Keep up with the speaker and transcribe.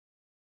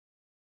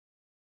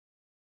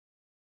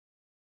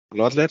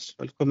Halló allir,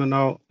 velkomin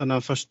á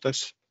þennan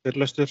föstudags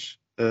fyrirlestur.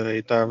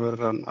 Í dag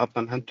verður hann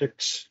Adnan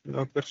Hendricks með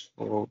okkur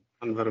og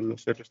hann verður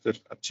með fyrirlestur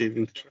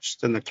Achieving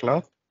Trust in the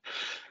Cloud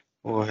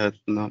og hann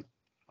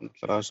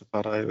ætlar aðeins að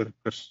fara yfir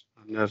ykkur.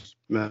 Hann er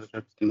með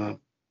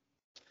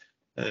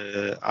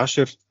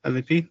Azure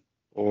MVP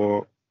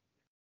og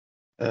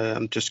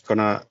I'm just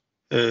gonna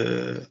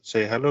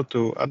say hello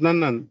to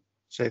Adnan and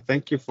say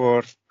thank you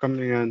for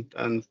coming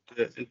and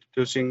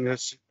introducing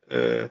this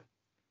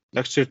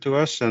lecture to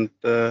us, and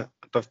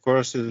of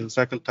course it's the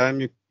second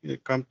time you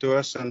come to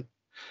us and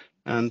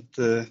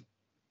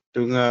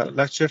doing a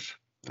lecture,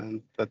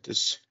 and that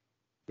is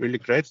really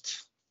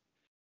great.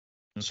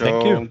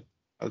 Thank you.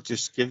 I'll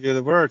just give you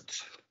the word.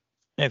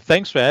 And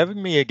thanks for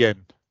having me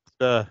again.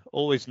 It's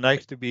always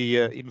nice to be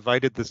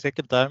invited the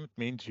second time. It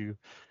means you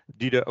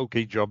did an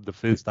okay job the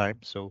first time.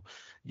 So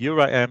here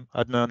I am,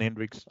 Adnan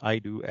Hendricks. I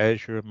do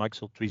Azure,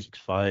 Microsoft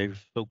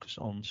 365, focus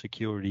on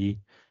security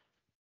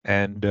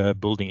and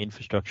building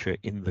infrastructure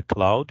in the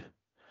cloud.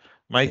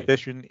 My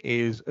session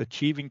is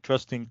Achieving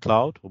Trust in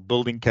Cloud, or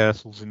Building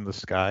Castles in the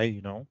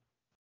Sky,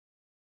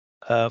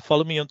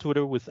 Follow me on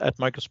Twitter with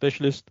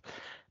 @microspecialist,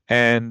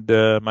 and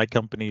my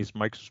company is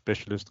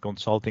Microspecialist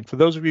Consulting. For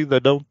those of you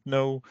that don't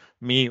know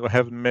me or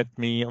haven't met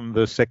me on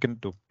the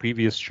second or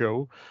previous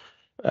show,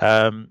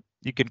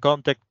 you can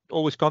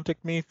always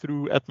contact me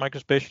through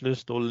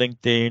 @microspecialist or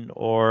LinkedIn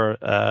or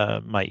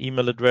my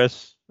email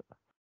address.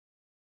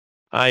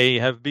 I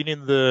have been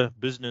in the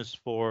business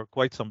for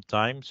quite some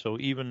time, so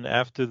even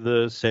after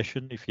the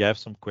session, if you have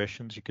some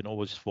questions, you can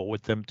always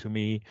forward them to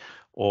me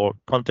or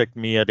contact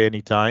me at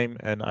any time,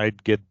 and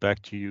I'd get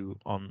back to you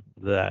on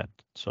that.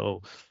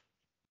 So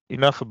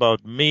enough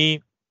about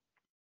me.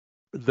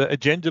 The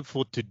agenda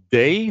for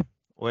today,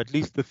 or at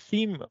least the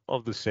theme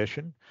of the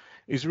session,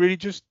 is really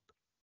just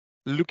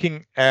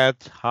looking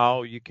at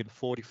how you can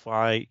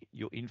fortify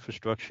your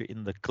infrastructure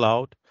in the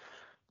cloud.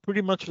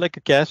 Pretty much like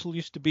a castle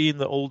used to be in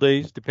the old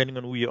days, depending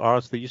on who you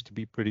ask, they used to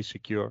be pretty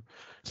secure.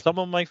 Some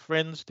of my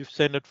friends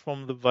descended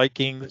from the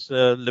Vikings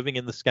living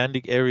in the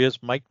Scandic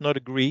areas might not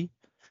agree,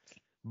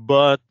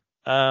 but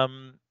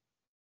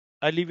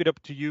I leave it up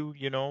to you,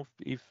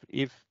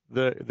 if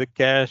the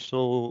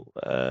castle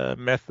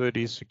method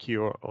is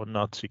secure or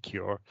not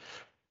secure.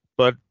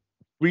 But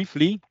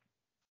briefly,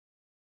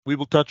 we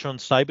will touch on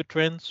cyber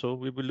trends. So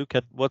we will look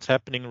at what's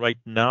happening right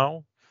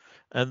now.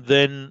 And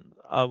then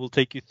I will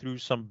take you through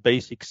some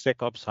basic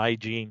SecOps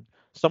hygiene,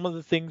 some of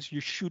the things you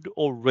should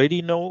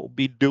already know or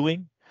be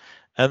doing,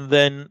 and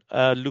then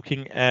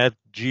looking at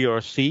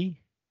GRC.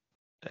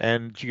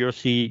 And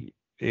GRC,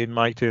 in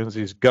my terms,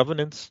 is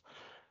governance,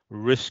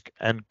 risk,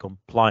 and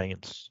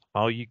compliance.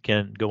 How you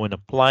can go and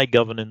apply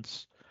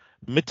governance,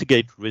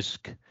 mitigate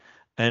risk,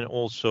 and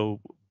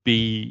also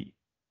be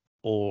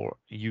or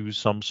use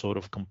some sort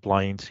of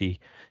compliancy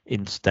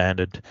in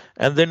standard.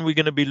 And then we're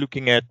going to be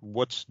looking at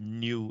what's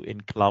new in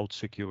cloud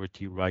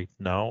security right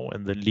now,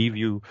 and then leave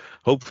you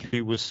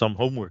hopefully with some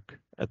homework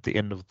at the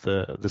end of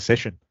the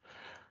session.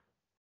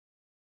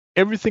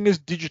 Everything is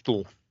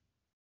digital.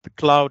 The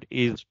cloud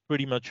is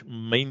pretty much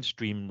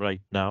mainstream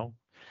right now.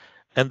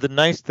 And the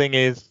nice thing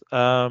is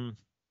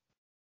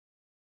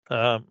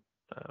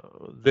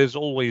there's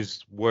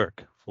always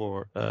work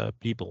for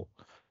people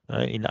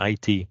in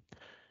IT.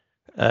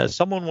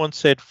 Someone once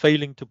said,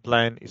 failing to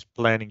plan is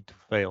planning to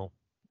fail.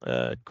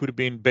 It could have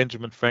been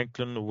Benjamin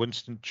Franklin or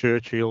Winston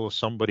Churchill or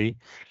somebody.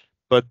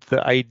 But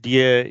the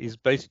idea is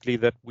basically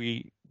that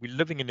we're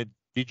living in a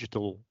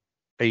digital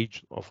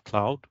age of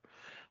cloud.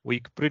 We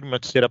could pretty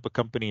much set up a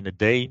company in a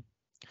day,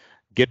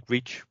 get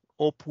rich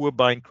or poor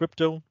buying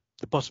crypto.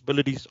 The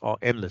possibilities are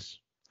endless.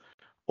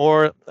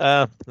 Or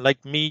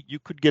like me, you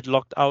could get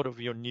locked out of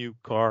your new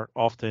car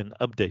after an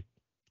update.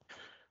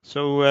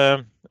 So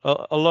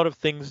a lot of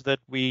things that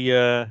we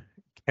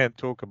can't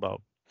talk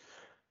about.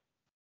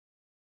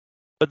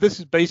 But this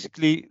is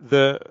basically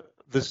the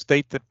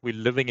state that we're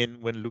living in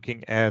when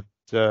looking at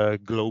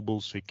global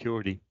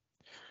security.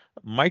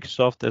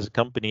 Microsoft as a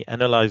company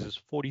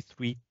analyzes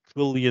 43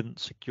 trillion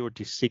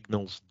security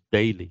signals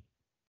daily.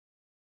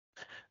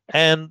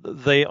 And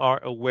they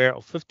are aware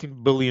of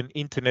 15 billion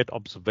internet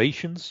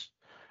observations.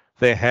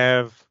 They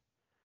have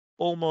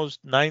almost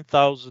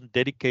 9,000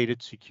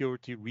 dedicated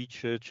security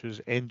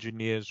researchers,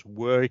 engineers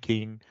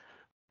working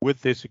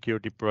with their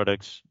security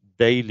products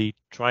daily,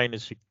 trying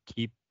to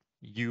keep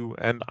you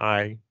and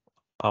our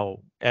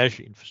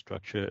Azure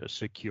infrastructure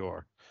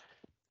secure.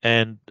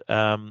 And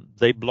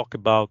they block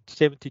about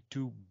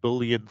 72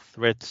 billion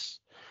threats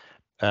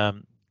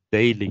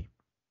daily.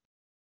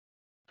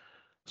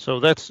 So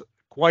that's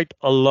quite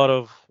a lot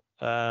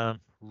of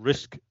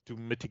risk to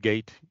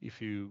mitigate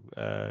if you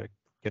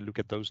can look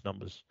at those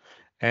numbers.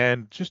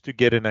 And just to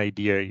get an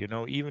idea,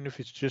 even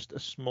if it's just a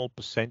small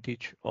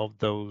percentage of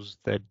those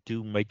that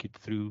do make it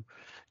through,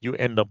 you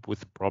end up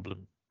with a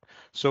problem.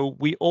 So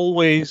we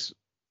always,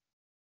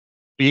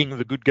 being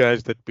the good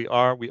guys that we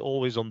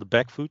always on the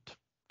back foot,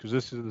 because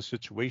this is the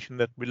situation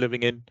that we're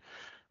living in.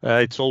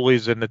 It's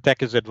always an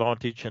attacker's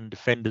advantage and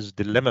defender's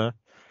dilemma.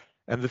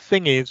 And the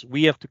thing is,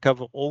 we have to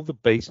cover all the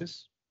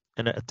bases,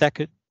 and an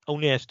attacker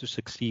only has to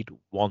succeed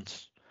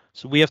once.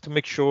 So we have to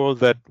make sure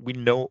that we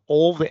know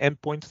all the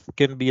endpoints that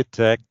can be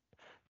attacked,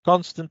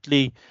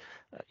 constantly,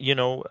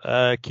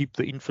 keep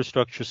the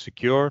infrastructure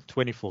secure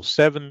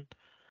 24/7,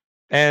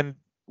 and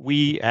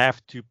we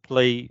have to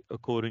play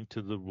according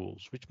to the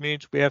rules, which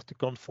means we have to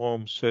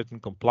conform certain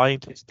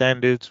compliance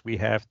standards. We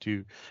have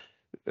to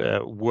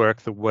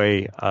work the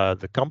way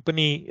the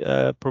company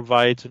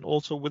provides, and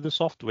also with the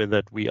software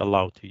that we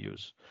allow to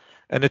use.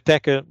 An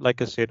attacker,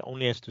 like I said,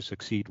 only has to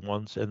succeed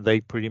once, and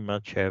they pretty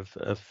much have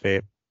a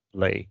fair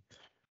play.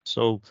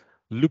 So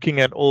looking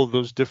at all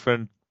those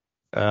different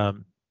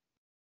um,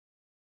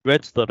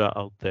 threats that are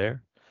out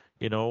there,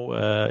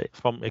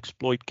 from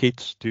exploit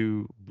kits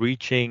to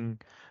breaching,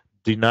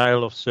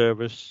 denial of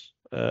service,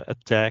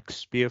 attacks,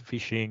 spear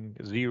phishing,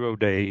 0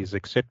 days,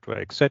 etc.,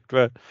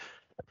 etc.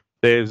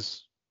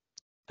 There's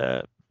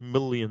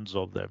millions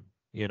of them,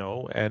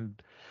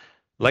 and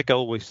like I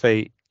always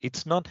say,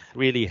 it's not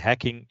really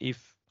hacking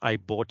if I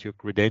bought your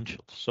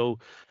credentials. So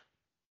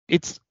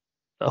it's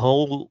a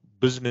whole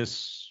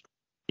business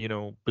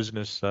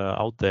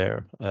out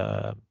there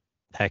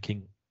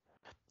hacking.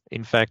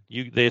 In fact,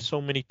 there's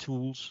so many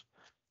tools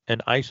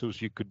and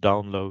ISOs you could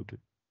download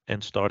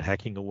and start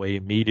hacking away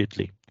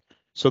immediately.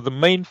 So the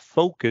main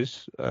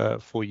focus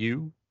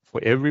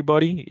for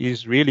everybody,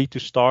 is really to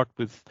start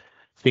with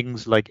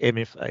things like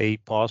MFA,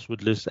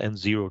 passwordless, and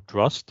zero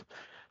trust.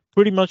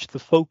 Pretty much the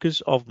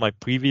focus of my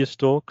previous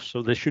talk.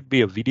 So there should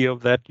be a video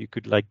of that you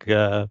could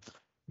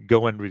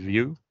go and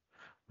review.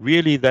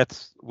 Really,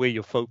 that's where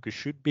your focus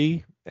should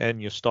be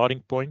and your starting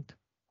point.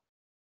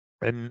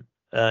 And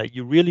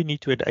you really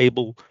need to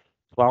enable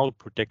cloud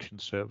protection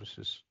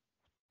services.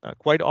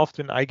 Quite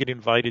often, I get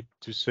invited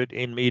to sit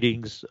in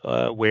meetings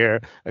where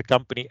a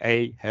company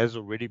A has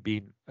already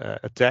been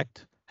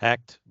attacked,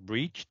 hacked,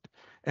 breached,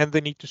 and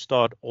they need to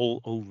start all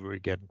over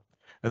again.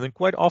 And then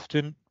quite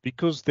often,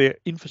 because their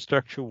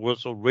infrastructure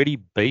was already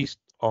based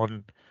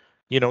on,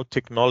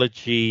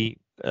 technology,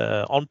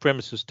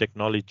 on-premises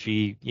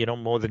technology,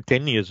 more than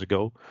 10 years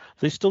ago,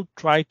 they still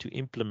try to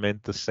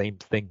implement the same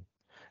thing.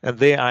 And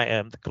there I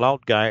am, the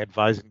cloud guy,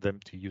 advising them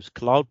to use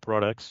cloud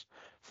products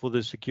for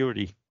the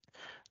security.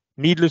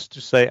 Needless to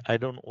say, I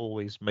don't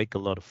always make a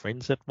lot of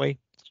friends that way.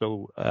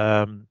 So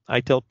I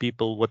tell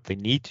people what they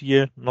need to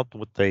hear, not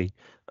what they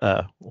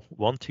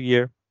want to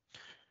hear.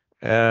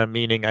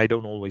 Meaning I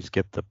don't always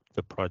get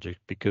the project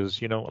because,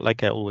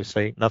 like I always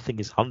say, nothing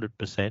is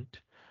 100%.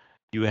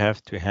 You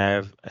have to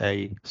have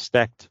a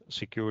stacked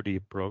security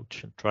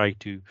approach and try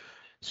to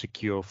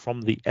secure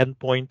from the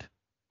endpoint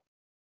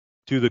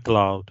to the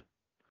cloud.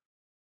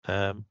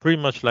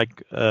 Pretty much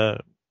like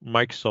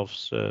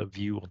Microsoft's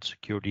view on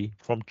security,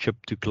 from chip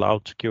to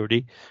cloud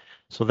security.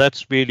 So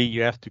that's really,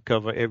 you have to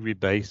cover every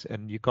base,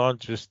 and you can't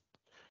just,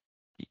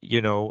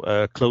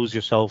 close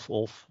yourself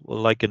off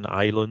like an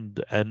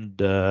island and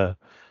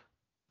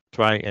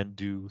try and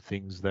do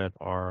things that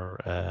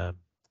are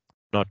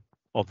not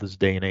of this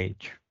day and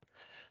age.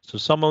 So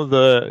some of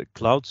the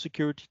cloud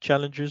security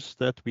challenges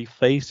that we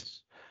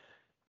face,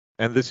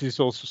 and this is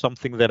also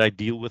something that I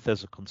deal with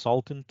as a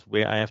consultant,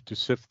 where I have to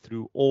sift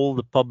through all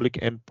the public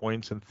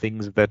endpoints and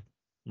things that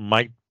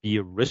might be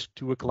a risk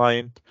to a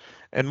client.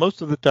 And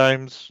most of the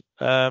times,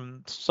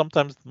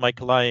 sometimes my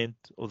client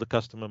or the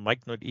customer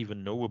might not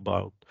even know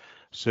about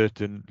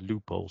certain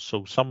loopholes.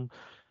 So some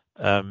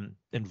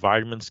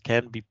environments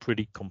can be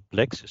pretty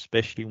complex,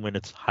 especially when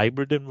it's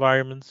hybrid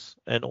environments.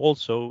 And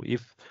also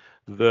if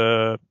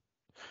the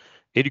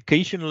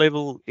education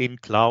level in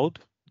cloud,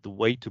 the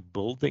way to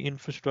build the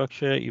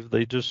infrastructure, if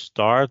they just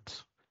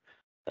start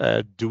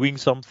doing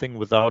something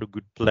without a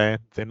good plan,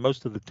 then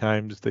most of the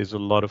times there's a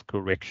lot of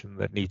correction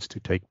that needs to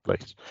take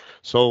place.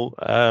 So,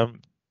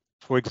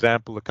 for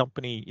example, a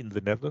company in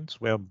the Netherlands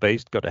where I'm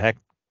based got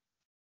hacked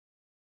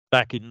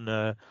back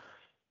in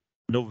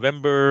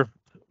November,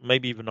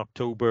 maybe even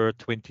October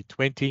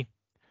 2020.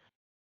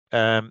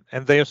 And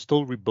they are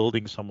still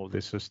rebuilding some of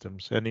their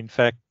systems. And in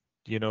fact,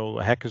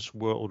 hackers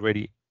were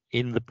already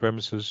in the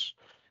premises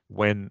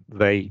when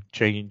they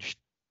changed,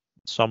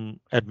 some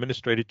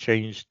administrator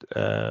changed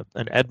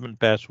an admin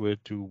password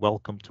to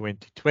welcome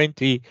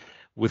 2020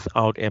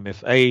 without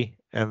MFA.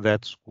 And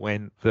that's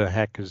when the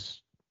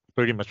hackers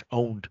pretty much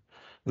owned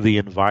the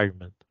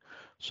environment.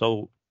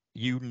 So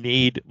you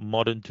need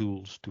modern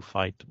tools to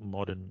fight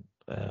modern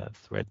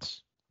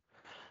threats.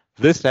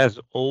 This has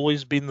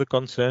always been the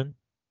concern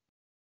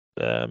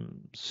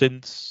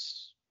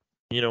since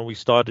we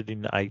started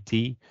in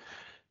IT,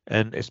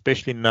 and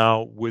especially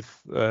now with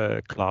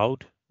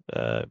cloud,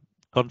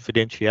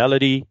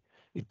 confidentiality,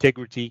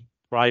 integrity,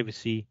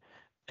 privacy,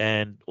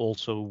 and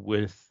also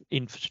with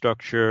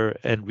infrastructure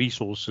and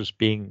resources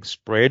being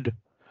spread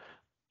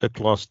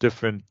across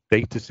different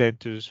data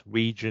centers,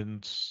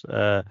 regions,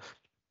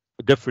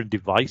 different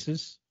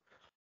devices.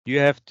 You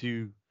have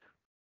to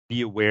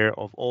be aware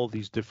of all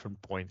these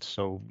different points.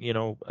 So,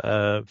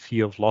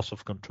 fear of loss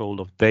of control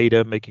of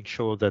data, making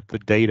sure that the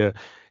data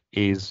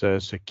is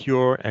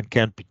secure and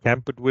can't be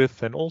tampered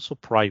with, and also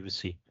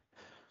privacy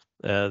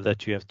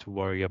that you have to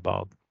worry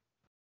about.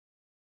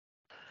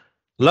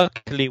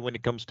 Luckily, when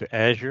it comes to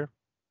Azure,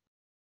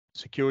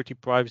 security,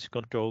 privacy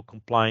control,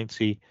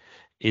 compliancy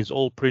is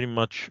all pretty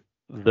much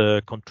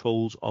the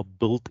controls are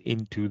built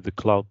into the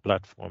cloud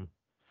platform.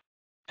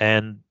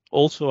 And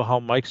also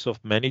how Microsoft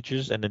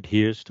manages and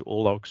adheres to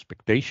all our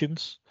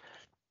expectations.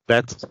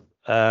 That's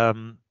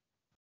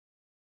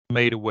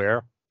made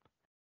aware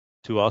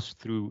to us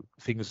through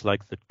things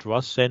like the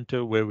Trust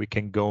Center, where we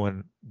can go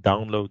and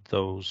download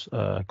those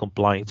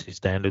compliance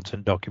standards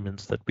and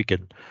documents that we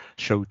can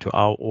show to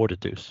our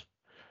auditors.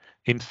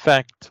 In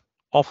fact,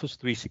 Office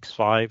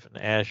 365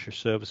 and Azure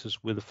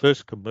services were the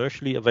first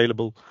commercially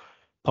available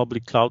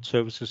public cloud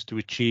services to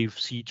achieve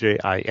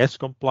CJIS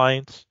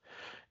compliance.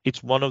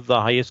 It's one of the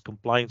highest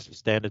compliance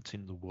standards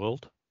in the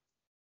world.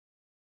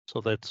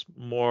 So that's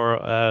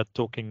more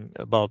talking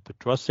about the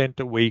Trust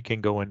Center, where you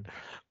can go and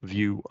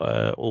view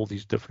all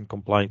these different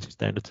compliance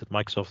standards that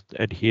Microsoft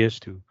adheres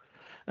to.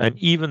 And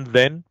even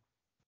then,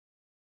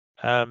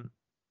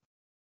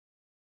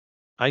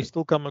 I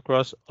still come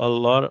across a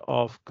lot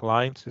of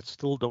clients that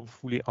still don't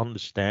fully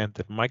understand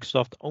that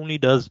Microsoft only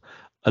does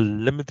a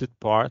limited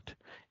part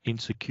in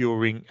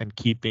securing and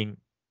keeping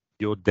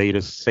your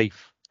data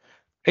safe.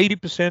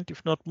 80%,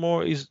 if not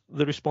more, is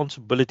the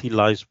responsibility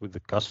lies with the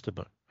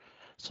customer.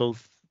 So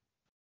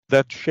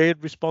that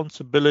shared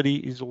responsibility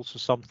is also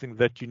something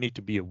that you need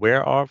to be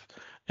aware of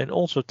and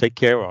also take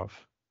care of.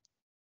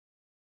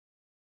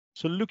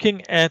 So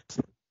looking at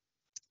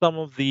some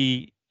of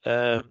the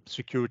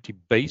security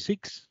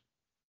basics,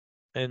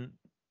 and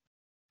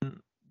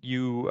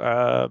you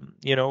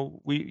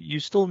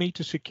still need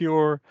to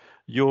secure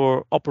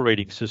your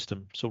operating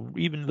system. So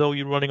even though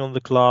you're running on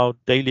the cloud,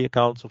 daily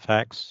accounts of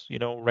hacks,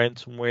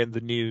 ransomware in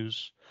the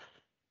news,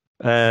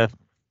 uh,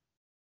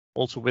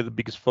 also where the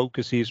biggest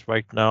focus is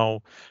right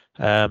now.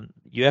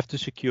 You have to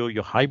secure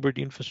your hybrid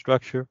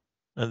infrastructure.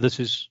 And this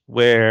is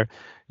where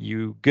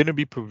you're going to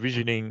be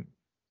provisioning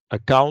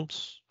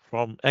accounts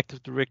from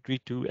Active Directory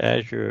to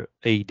Azure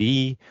AD.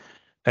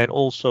 And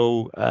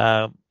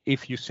also,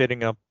 if you're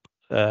setting up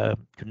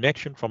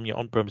connection from your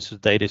on-premises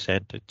data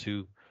center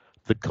to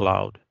the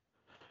cloud.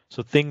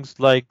 So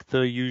things like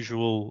the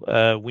usual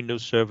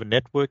Windows Server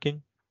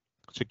networking,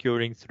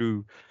 securing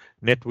through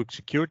network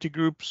security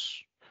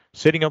groups,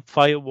 setting up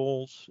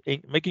firewalls,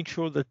 making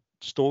sure that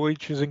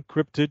storage is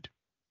encrypted,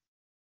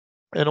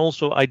 and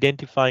also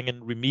identifying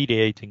and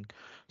remediating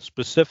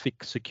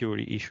specific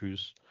security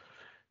issues.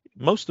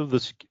 Most of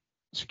the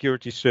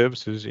security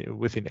services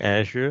within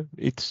Azure,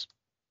 it's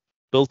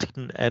built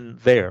in and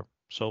there.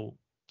 So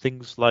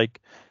things like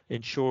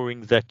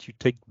ensuring that you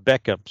take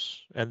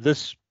backups, and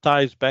this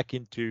ties back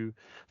into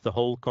the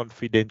whole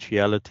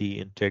confidentiality,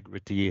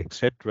 integrity,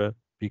 etc.,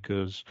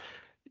 because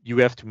you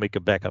have to make a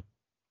backup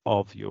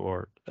of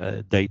your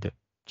data.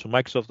 So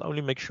Microsoft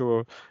only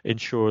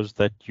ensures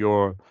that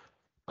your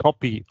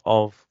copy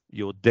of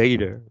your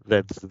data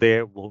that's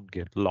there won't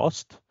get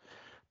lost.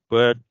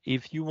 But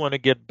if you want to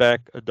get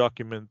back a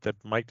document that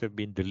might have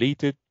been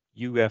deleted,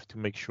 you have to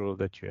make sure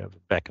that you have a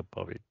backup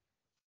of it.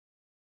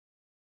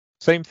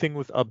 Same thing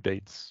with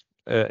updates,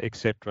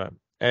 etc.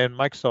 And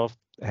Microsoft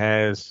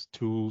has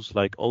tools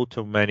like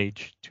Auto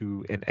Manage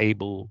to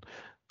enable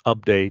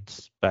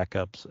updates,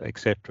 backups,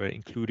 etc.,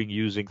 including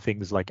using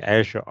things like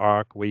Azure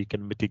Arc, where you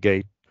can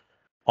mitigate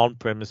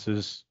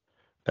on-premises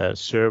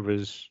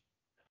servers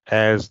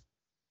as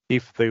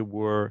if they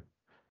were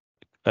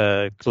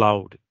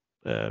cloud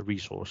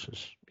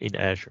resources in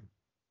Azure.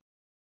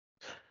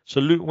 So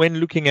when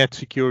looking at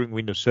securing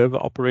Windows Server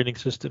operating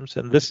systems,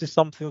 and this is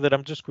something that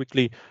I'm just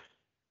quickly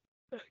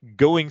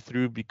going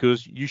through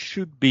because you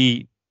should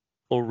be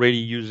already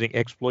using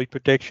exploit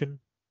protection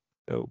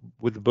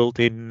with the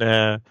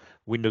built-in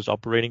Windows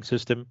operating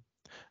system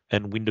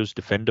and Windows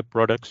Defender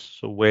products.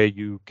 So where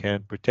you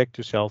can protect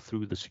yourself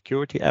through the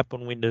security app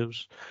on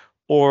Windows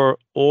or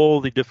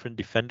all the different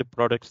Defender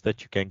products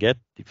that you can get,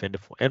 Defender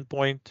for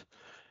Endpoint,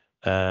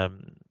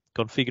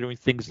 configuring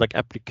things like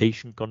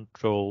application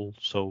control,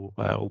 so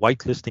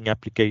whitelisting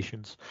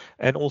applications,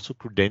 and also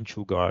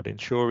credential guard,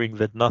 ensuring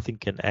that nothing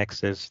can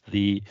access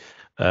the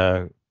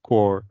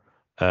core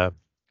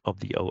of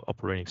the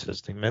operating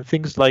system, and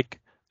things like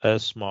a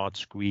smart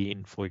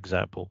screen, for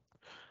example.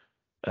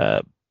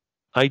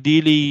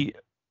 Ideally,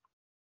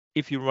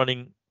 if you're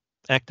running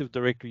Active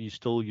Directory, you're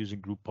still using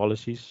group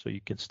policies, so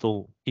you can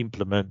still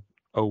implement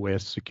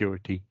OS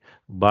security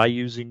by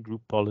using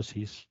group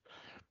policies.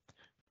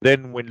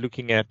 Then when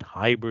looking at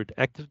hybrid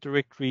Active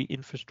Directory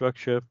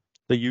infrastructure,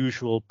 the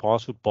usual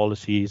password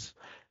policies,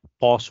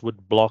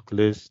 password block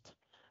list.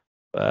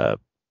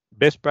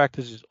 Best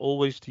practice is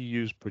always to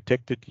use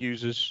protected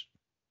users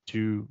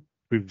to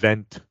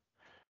prevent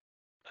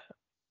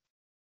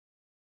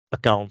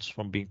accounts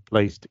from being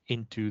placed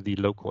into the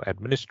local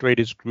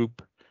administrators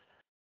group.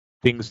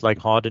 Things like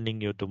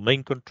hardening your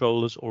domain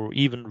controllers or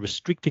even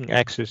restricting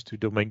access to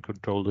domain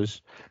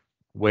controllers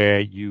where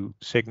you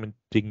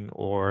segmenting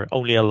or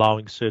only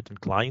allowing certain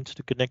clients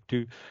to connect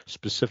to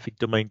specific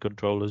domain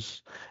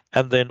controllers,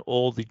 and then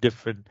all the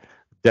different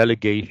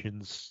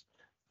delegations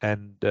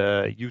and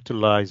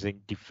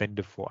utilizing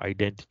Defender for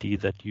Identity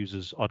that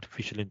uses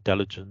artificial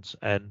intelligence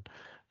and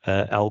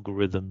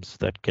algorithms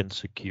that can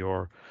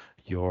secure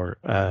your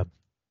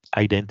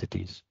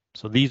identities.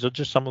 So these are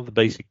just some of the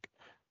basic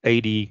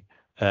AD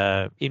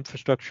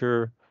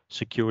infrastructure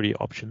security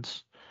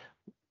options.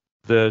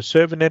 The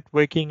server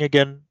networking,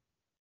 again,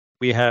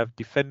 we have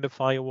Defender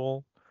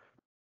Firewall,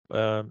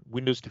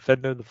 Windows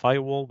Defender, the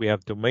firewall. We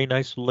have domain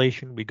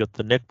isolation. We got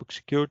the network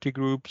security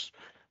groups,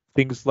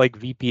 things like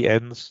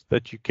VPNs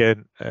that you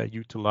can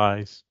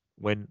utilize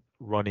when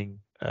running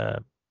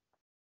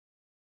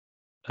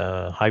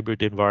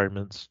hybrid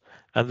environments,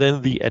 and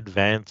then the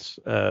advanced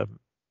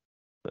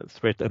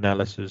threat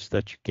analysis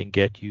that you can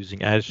get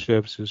using Azure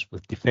services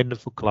with Defender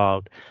for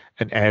Cloud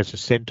and Azure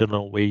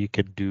Sentinel, where you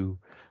can do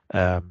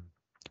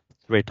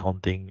threat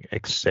hunting,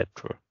 etc.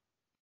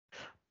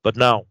 But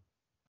now,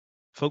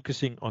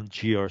 focusing on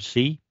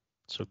GRC,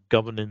 so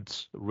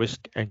governance,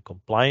 risk, and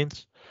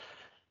compliance.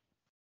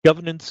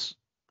 Governance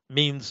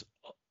means,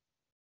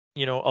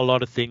 a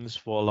lot of things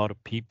for a lot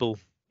of people,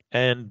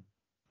 and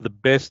the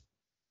best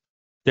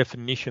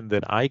definition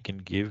that I can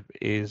give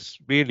is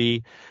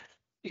really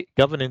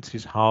governance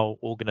is how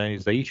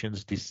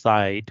organizations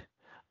decide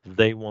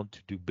they want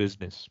to do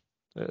business.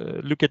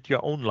 Look at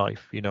your own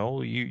life.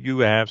 You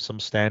have some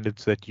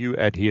standards that you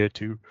adhere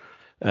to,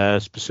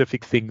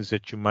 specific things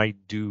that you might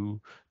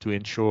do to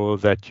ensure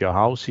that your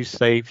house is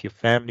safe, your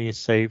family is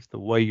safe, the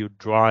way you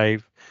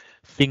drive,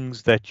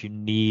 things that you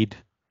need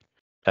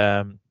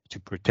to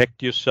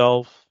protect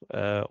yourself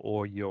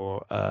or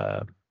your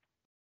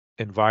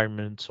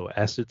environments or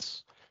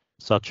assets,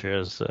 such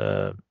as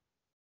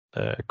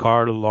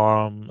car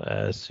alarm,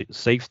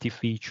 safety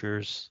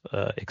features,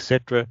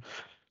 etc.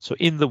 So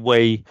in the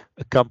way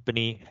a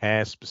company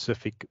has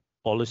specific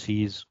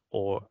policies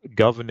or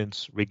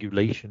governance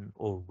regulation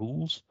or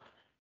rules,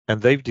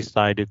 and they've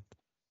decided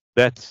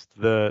that's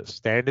the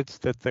standards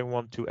that they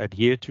want to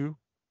adhere to.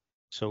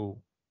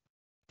 So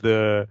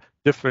the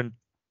different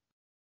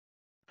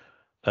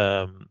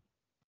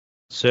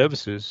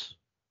services,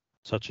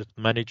 such as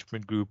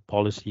management group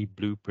policy,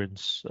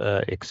 blueprints,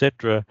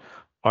 etc.,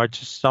 are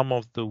just some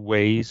of the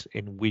ways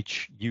in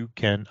which you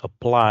can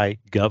apply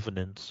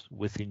governance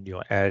within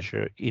your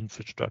Azure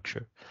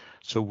infrastructure.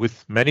 So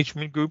with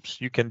management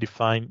groups, you can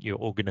define your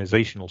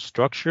organizational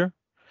structure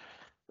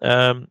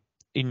in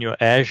your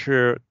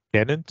Azure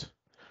tenant.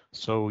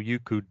 So you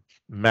could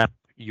map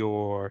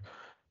your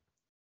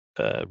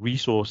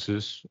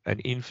resources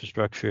and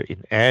infrastructure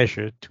in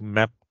Azure to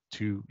map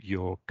to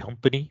your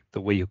company,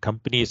 the way your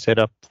company is set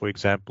up. For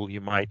example,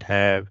 you might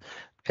have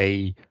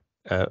a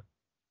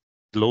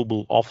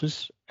global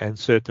office and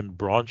certain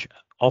branch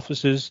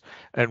offices,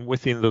 and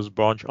within those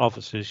branch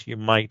offices, you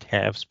might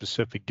have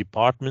specific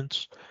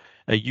departments.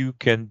 You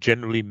can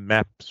generally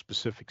map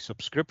specific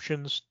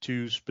subscriptions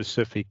to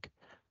specific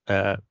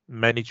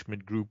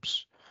management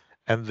groups,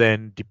 and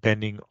then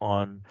depending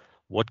on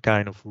what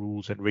kind of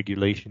rules and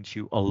regulations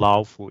you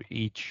allow for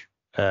each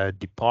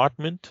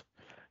department,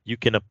 you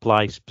can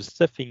apply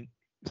specific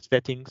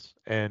settings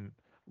and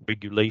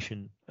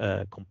regulation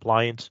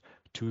compliance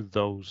to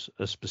those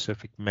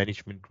specific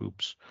management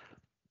groups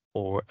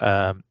or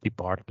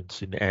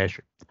departments in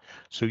Azure.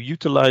 So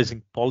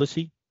utilizing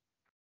policy,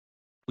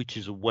 which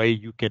is a way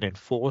you can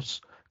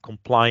enforce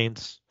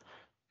compliance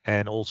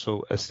and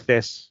also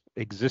assess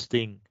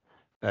existing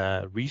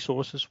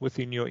resources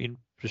within your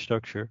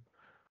infrastructure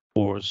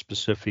or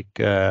specific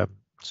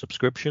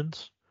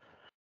subscriptions.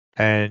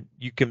 And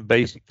you can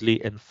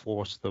basically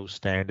enforce those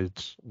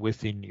standards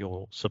within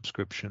your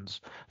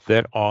subscriptions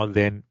that are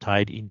then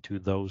tied into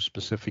those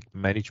specific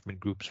management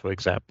groups, for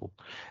example.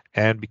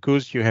 And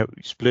because you have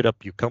split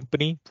up your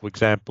company, for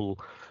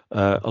example,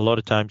 a lot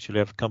of times you'll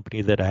have a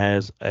company that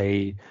has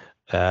a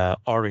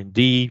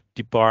R&D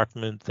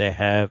department, they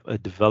have a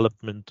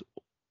development,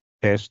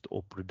 test,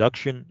 or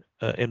production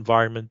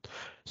environment.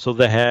 So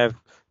they have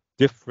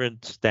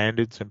different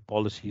standards and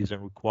policies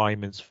and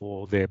requirements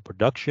for their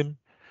production,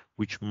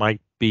 which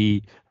might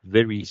be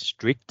very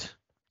strict.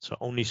 So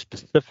only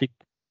specific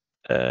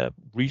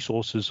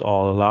resources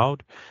are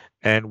allowed.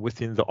 And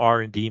within the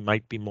R&D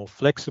might be more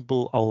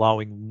flexible,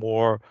 allowing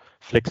more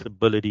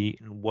flexibility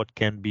in what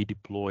can be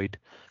deployed,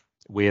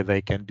 where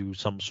they can do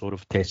some sort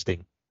of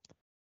testing.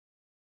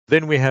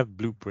 Then we have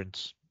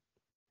blueprints.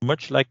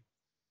 Much like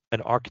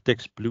an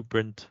architect's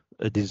blueprint,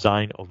 a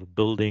design of a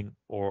building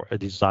or a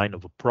design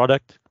of a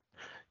product,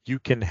 you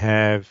can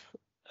have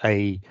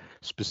a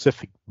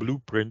specific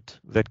blueprint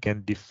that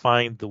can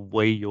define the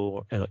way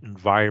your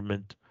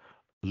environment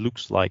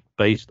looks like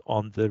based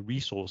on the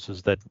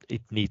resources that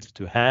it needs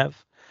to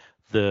have,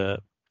 the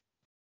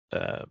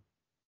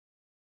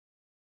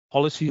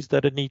policies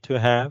that it need to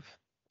have,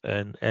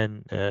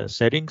 and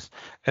settings,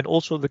 and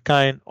also the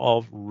kind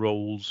of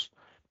roles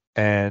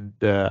and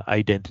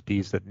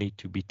identities that need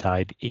to be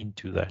tied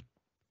into that,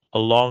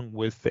 along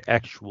with the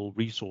actual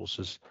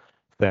resources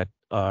that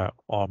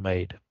are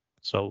made.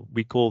 So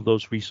we call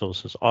those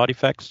resources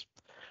artifacts.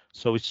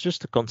 So it's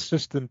just a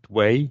consistent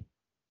way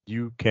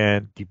you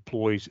can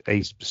deploy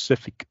a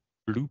specific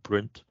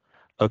blueprint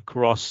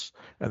across,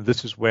 and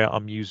this is where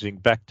I'm using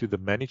back to the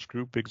managed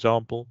group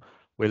example,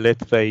 where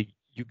let's say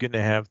you're going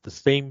to have the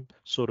same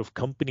sort of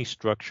company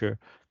structure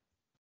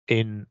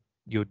in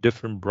your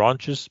different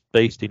branches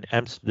based in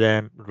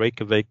Amsterdam,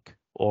 Reykjavik,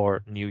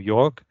 or New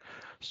York,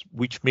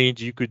 which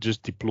means you could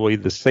just deploy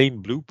the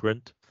same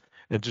blueprint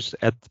and just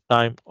at the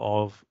time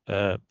of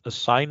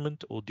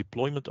assignment or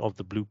deployment of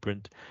the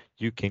blueprint,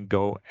 you can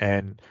go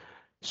and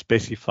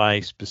specify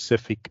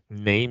specific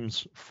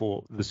names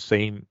for the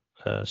same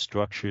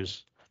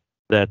structures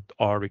that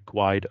are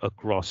required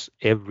across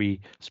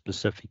every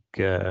specific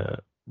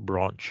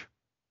branch.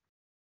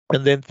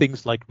 And then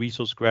things like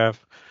resource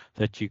graph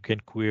that you can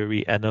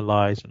query,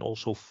 analyze, and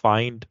also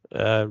find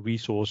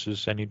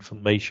resources and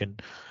information,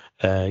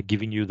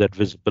 giving you that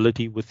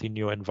visibility within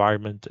your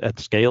environment at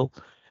scale.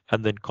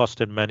 And then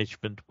cost and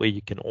management, where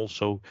you can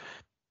also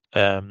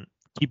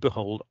keep a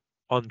hold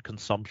on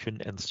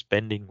consumption and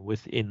spending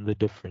within the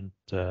different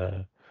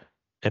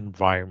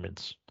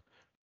environments.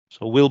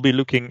 So we'll be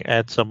looking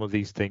at some of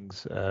these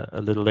things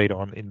a little later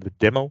on in the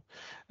demo.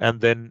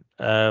 And then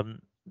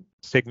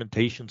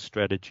segmentation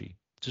strategy,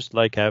 just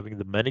like having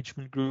the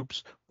management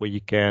groups where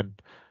you can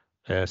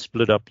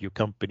split up your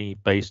company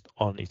based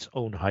on its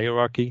own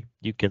hierarchy.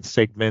 You can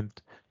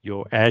segment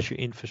your Azure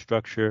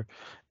infrastructure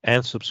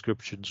and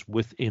subscriptions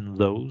within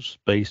those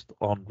based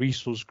on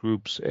resource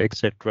groups,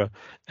 etc.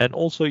 And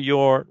also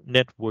your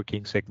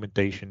networking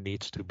segmentation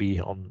needs to be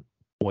on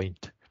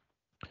point.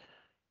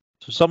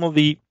 So some of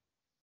the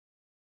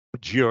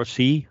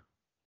GRC,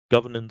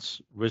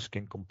 governance, risk,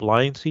 and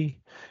compliancy,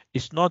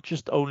 is not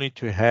just only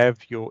to have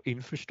your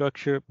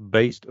infrastructure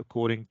based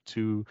according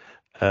to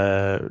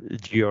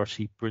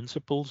GRC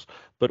principles,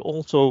 but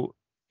also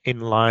in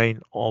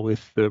line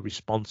with the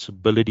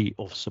responsibility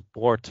of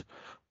support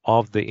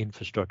of the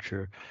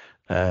infrastructure.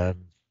 For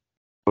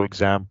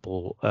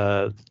example,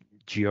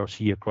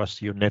 GRC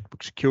across your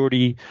network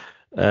security,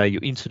 your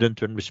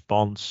incident and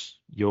response,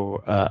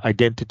 your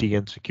identity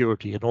and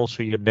security, and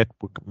also your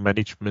network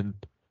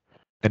management,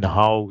 and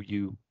how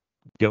you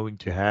going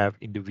to have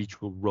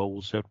individual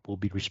roles that will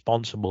be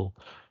responsible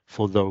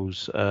for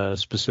those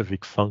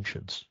specific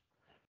functions.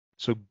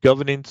 So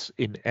governance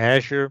in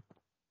Azure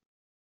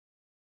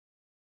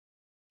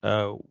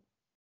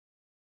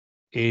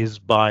is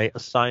by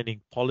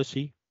assigning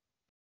policy,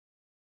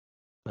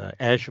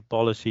 Azure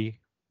policy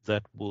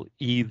that will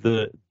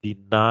either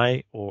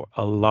deny or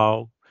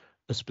allow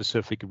a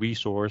specific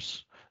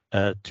resource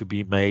to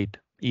be made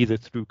either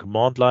through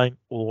command line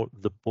or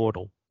the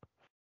portal.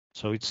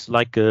 So it's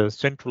like a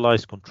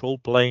centralized control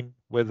plane,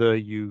 whether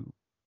you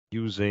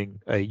using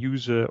a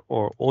user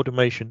or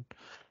automation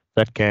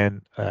that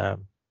can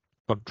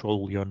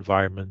control your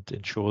environment,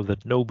 ensure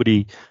that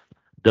nobody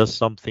does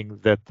something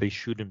that they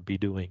shouldn't be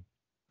doing.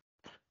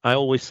 I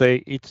always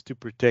say it's to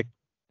protect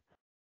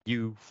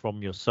you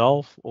from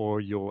yourself or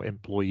your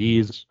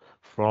employees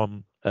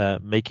from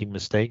making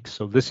mistakes.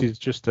 So this is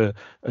just a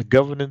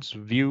governance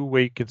view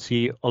where you can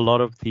see a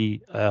lot of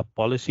the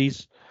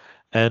policies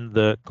and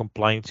the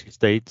compliance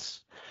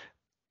states.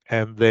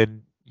 And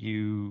then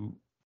you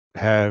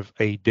have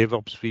a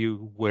DevOps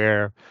view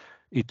where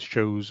it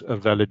shows a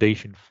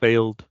validation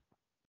failed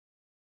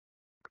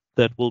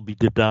that will be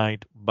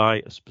denied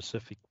by a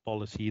specific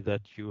policy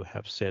that you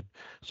have set.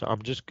 So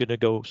I'm just going to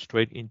go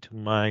straight into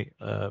my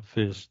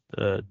first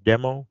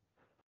demo.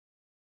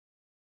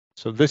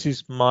 So this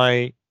is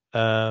my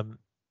Azure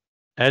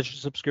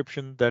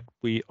subscription that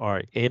we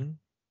are in.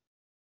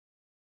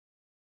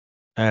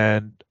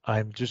 And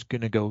I'm just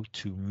going to go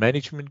to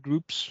management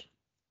groups.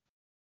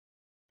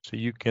 So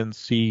you can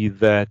see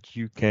that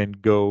you can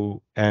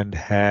go and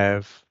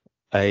have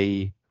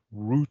a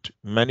root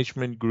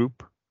management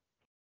group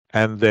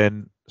and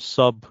then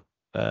sub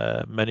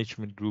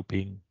management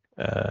grouping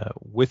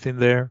within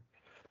there.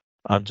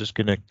 I'm just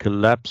going to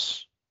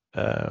collapse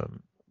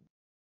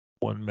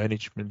one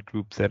management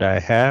group that I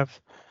have.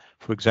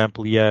 For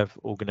example, you have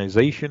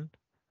organization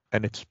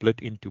and it's split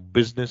into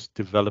business,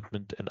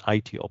 development, and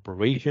IT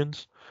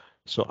operations.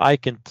 So I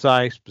can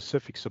tie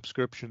specific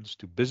subscriptions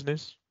to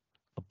business,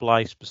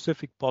 apply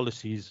specific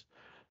policies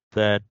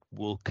that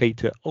will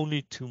cater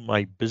only to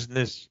my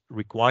business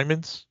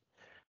requirements.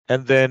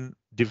 And then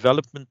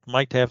development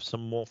might have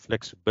some more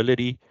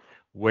flexibility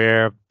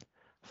where,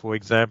 for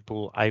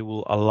example, I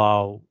will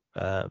allow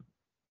a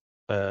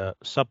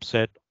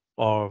subset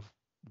of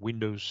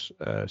Windows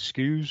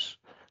SKUs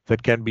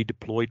that can be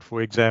deployed,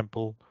 for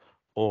example,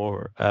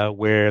 or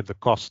where the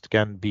cost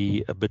can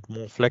be a bit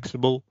more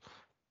flexible.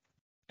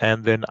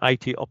 And then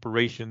IT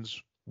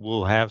operations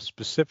will have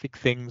specific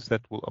things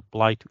that will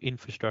apply to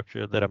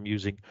infrastructure that I'm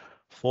using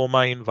for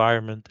my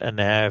environment and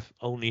have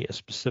only a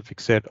specific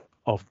set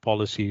of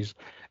policies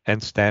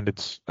and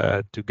standards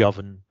to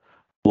govern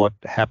what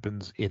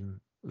happens in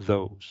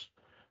those.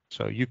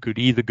 So you could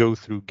either go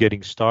through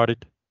getting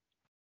started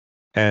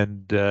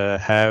and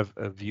have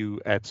a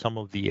view at some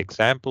of the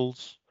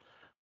examples,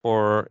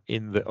 or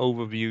in the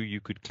overview, you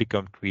could click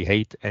on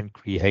create and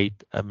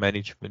create a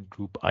management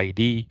group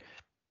ID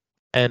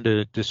and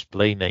a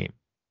display name.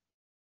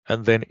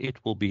 and then it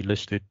will be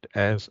listed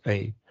as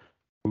a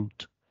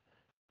root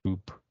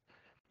group.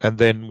 And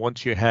then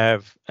once you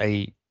have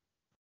a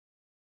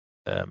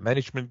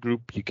management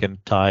group, you can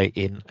tie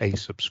in a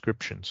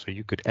subscription. So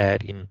you could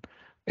add in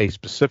a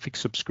specific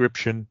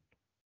subscription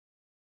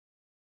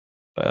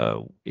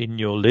in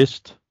your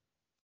list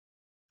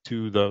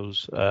to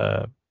those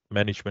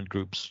management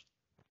groups.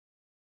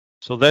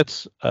 So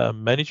that's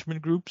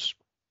management groups.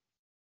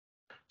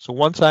 So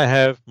once I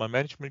have my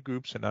management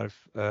groups and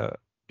I've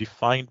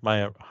defined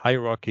my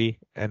hierarchy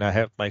and I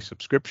have my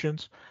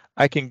subscriptions,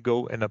 I can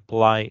go and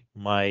apply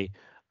my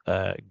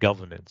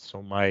governance.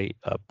 So my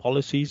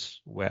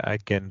policies where I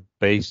can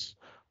base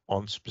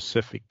on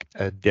specific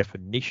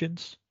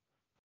definitions.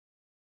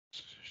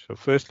 So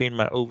firstly, in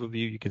my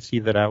overview, you can see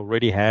that I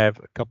already have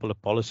a couple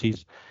of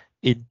policies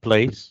in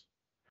place,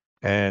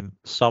 and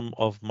some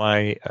of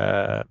my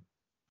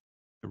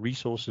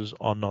resources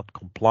are not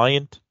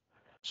compliant.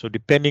 So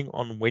depending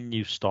on when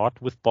you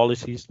start with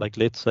policies, like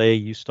let's say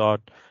you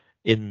start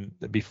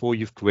before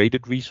you've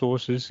created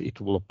resources, it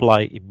will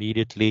apply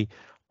immediately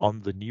on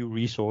the new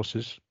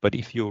resources. But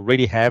if you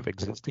already have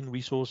existing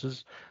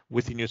resources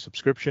within your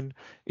subscription,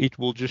 it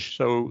will just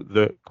show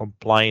the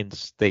compliance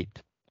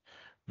state.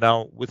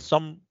 Now, with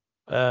some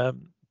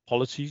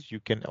policies, you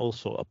can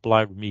also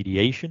apply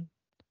remediation.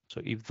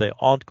 So if they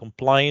aren't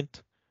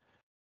compliant,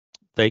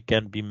 they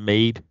can be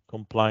made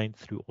compliant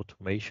through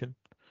automation.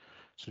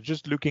 So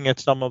just looking at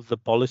some of the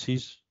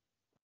policies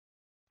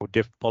or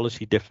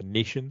policy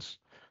definitions,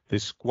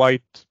 there's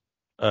quite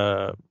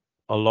a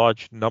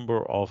large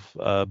number of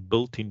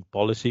built-in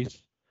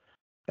policies.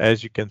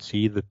 As you can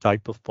see, the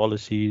type of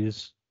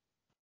policies.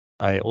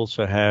 I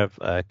also have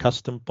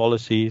custom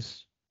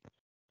policies,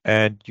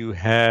 and you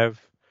have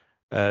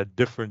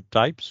different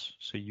types.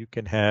 So you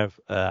can have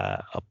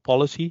a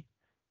policy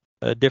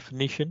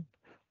definition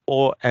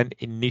or an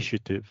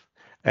initiative.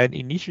 And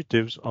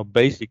initiatives are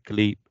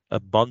basically a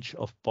bunch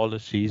of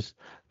policies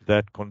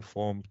that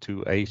conform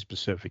to a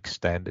specific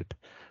standard.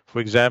 For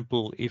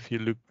example, if you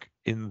look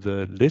in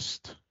the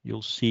list,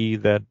 you'll see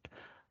that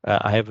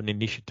I have an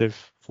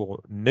initiative for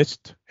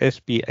NIST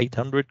SP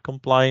 800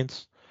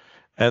 compliance,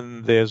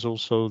 and there's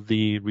also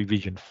the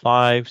revision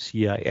 5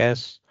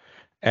 CIS,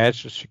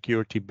 Azure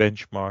security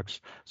benchmarks.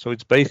 So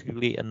it's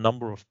basically a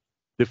number of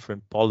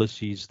different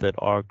policies that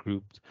are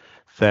grouped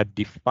that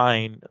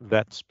define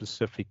that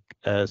specific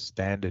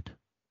standard.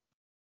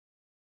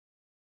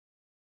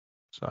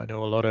 So I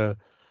know a lot of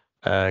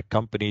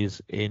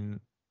companies need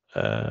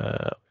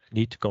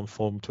to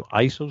conform to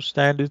ISO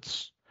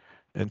standards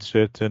and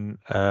certain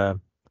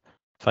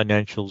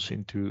financials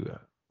into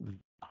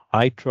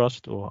high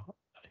trust or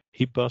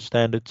HIPAA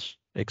standards,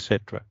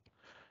 etc.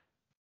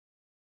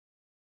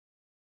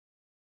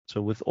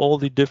 So with all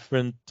the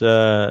different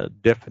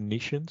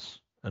definitions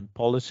and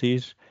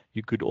policies,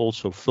 you could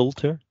also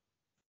filter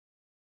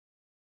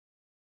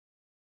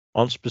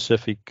on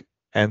specific,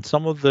 and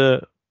some of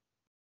the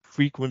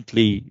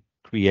frequently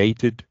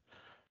created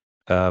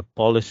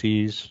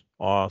policies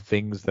are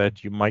things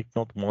that you might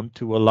not want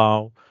to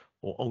allow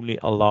or only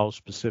allow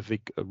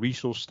specific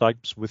resource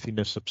types within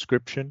a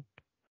subscription,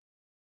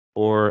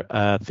 or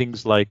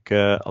things like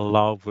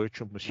allow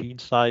virtual machine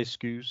size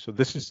SKUs. So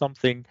this is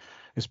something,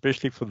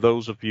 especially for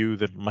those of you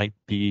that might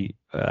be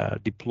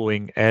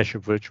deploying Azure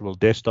Virtual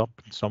Desktop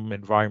in some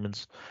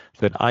environments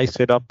that I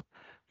set up.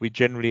 We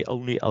generally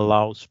only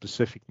allow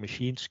specific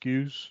machine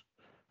SKUs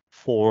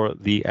for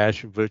the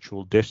Azure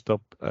Virtual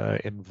Desktop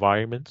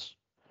environments.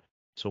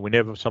 So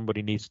whenever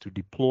somebody needs to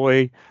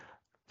deploy,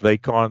 they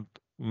can't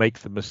make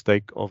the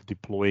mistake of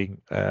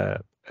deploying a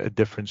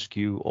different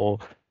SKU or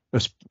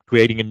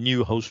creating a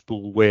new host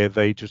pool where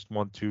they just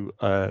want to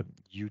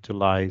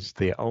utilize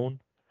their own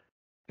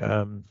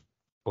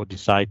or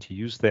decide to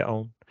use their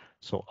own.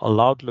 So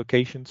allowed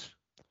locations,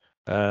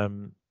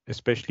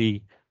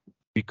 especially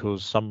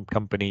because some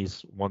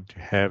companies want to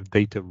have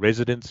data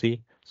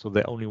residency, so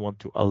they only want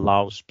to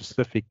allow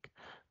specific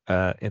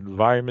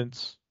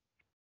environments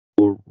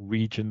or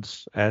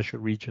regions, Azure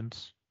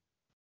regions.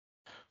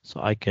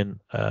 So I can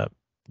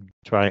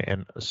try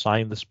and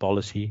assign this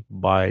policy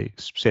by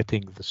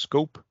setting the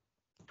scope.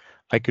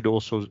 I could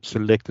also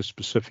select a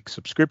specific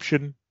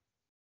subscription,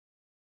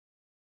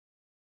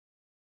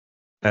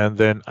 and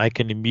then I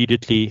can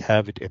immediately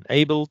have it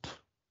enabled.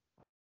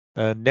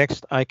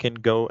 Next, I can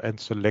go and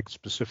select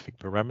specific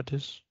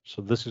parameters.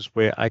 So this is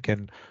where I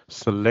can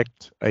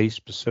select a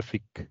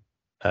specific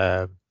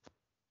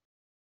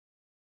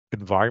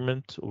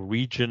environment or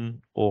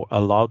region or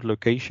allowed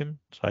location.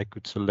 So I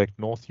could select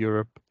North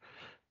Europe,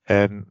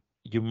 and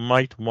you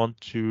might want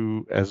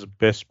to, as a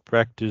best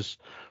practice,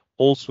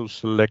 also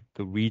select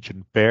the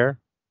region pair.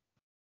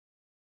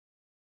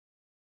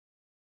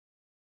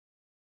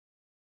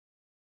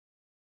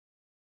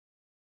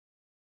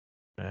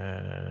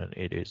 And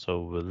it is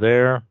over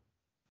there.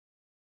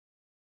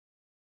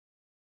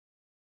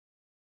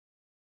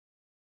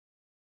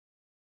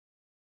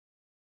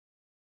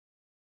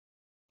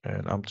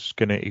 And I'm just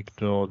going to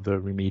ignore the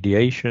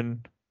remediation.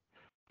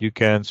 You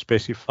can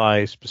specify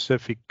a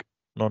specific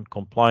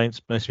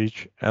non-compliance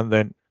message and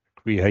then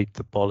create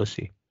the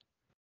policy.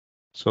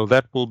 So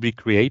that will be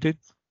created.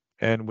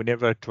 And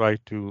whenever I try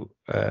to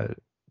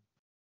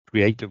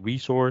create a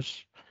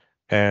resource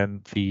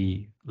and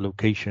the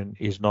location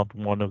is not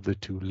one of the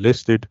two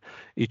listed,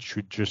 it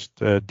should just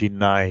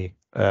deny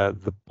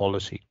the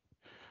policy.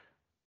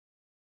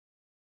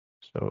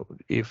 So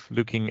if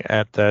looking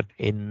at that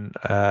in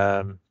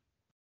the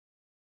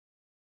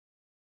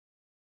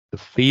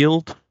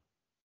field,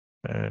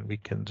 and we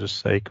can just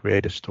say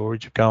create a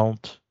storage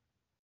account.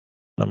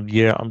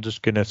 Here I'm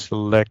just going to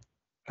select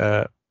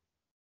a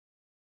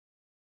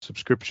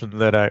subscription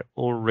that I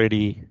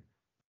already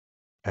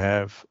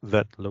have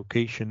that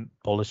location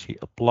policy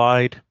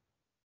applied.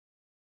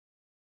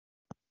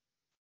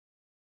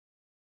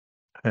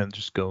 And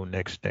just go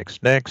next,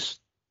 next,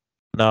 next.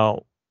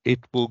 Now it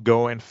will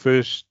go and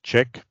first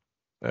check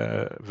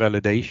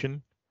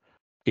validation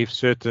if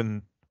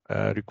certain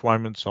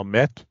requirements are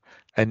met.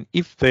 And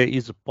if there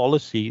is a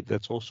policy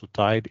that's also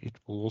tied, it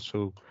will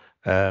also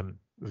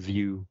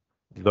view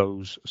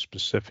those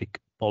specific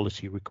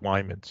policy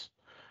requirements.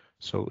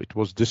 So it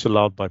was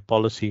disallowed by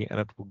policy, and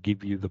it will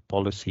give you the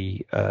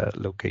policy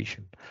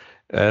location.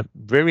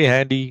 Very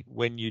handy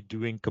when you're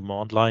doing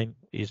command line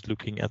is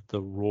looking at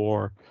the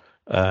raw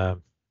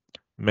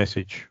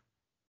message.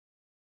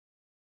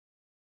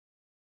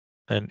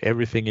 And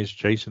everything is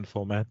JSON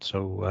format,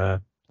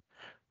 so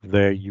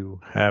there you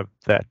have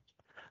that.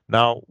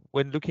 Now,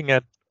 when looking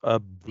at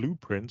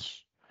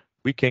blueprints,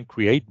 we can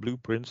create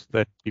blueprints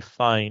that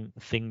define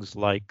things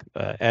like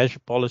Azure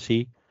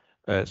policy,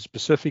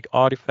 specific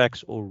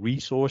artifacts or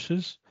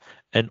resources,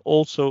 and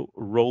also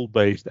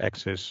role-based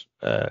access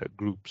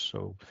groups.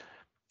 So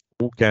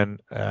who can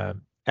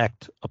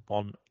act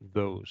upon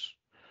those.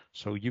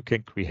 So you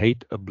can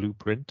create a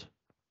blueprint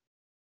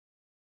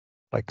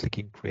by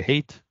clicking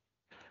create.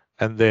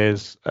 And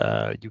there's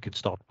you can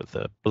start with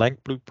a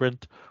blank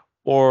blueprint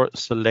or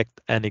select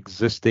an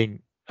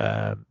existing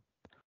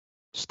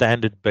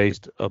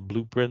standard-based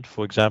blueprint.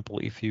 For example,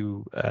 if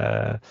you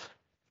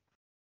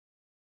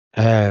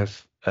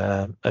have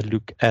a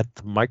look at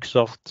the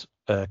Microsoft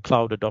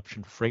Cloud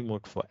Adoption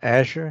Framework for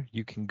Azure,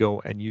 you can go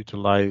and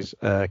utilize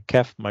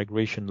CAF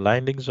Migration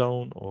Landing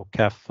Zone or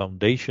CAF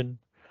Foundation,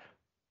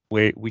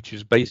 which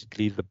is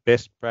basically the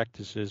best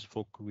practices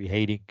for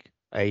creating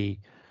a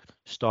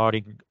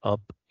starting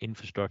up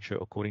infrastructure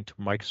according to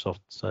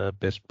Microsoft's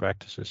best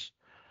practices.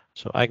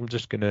 So I'm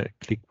just going to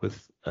click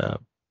with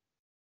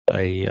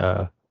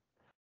a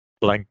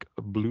blank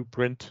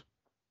blueprint,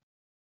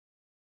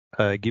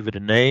 give it a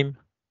name,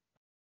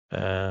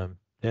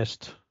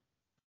 test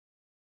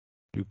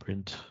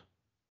blueprint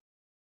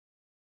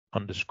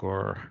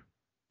underscore.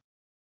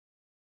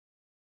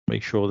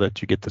 Make sure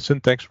that you get the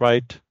syntax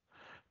right,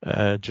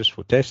 just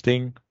for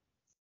testing.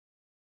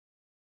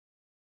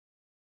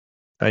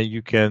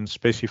 You can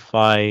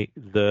specify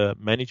the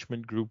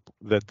management group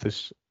that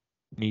this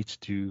needs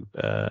to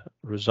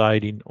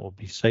reside in or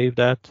be saved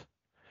at.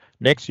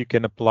 Next, you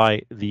can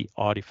apply the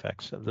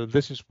artifacts.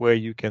 This is where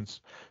you can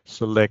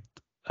select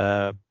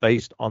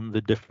based on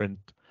the different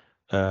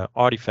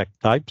artifact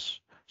types.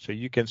 So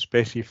you can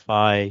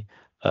specify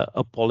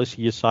a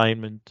policy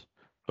assignment,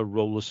 a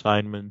role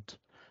assignment,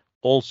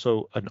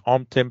 also an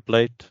ARM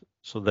template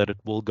so that it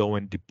will go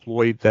and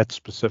deploy that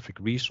specific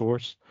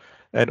resource,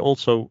 and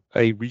also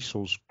a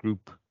resource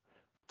group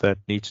that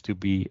needs to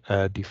be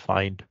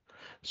defined.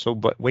 So,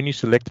 but when you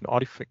select an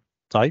artifact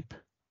type,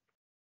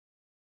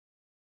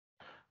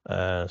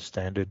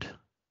 standard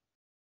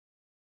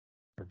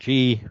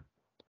G,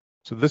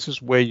 so this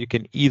is where you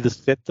can either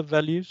set the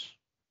values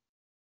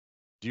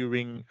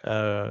during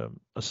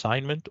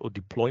assignment or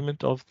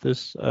deployment of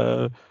this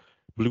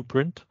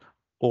blueprint,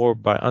 or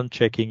by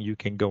unchecking, you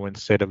can go and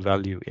set a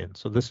value in.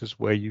 So this is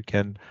where you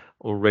can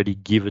already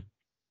give it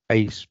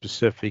a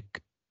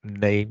specific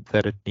name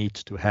that it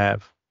needs to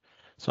have.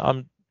 So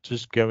I'm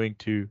just going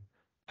to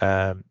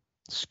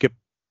skip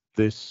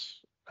this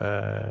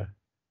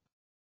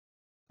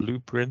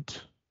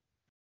blueprint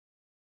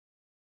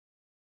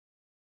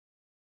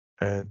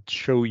and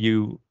show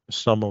you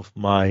some of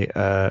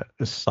my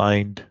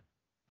assigned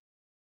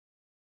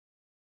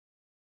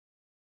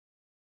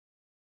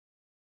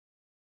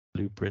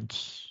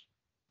blueprints.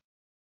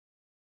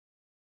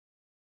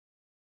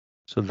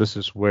 So this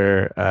is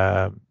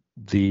where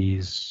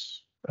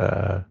these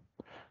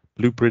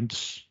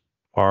blueprints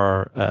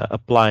are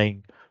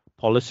applying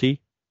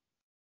policy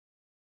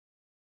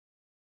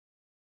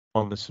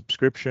on the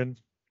subscription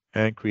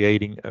and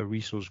creating a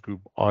resource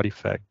group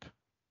artifact.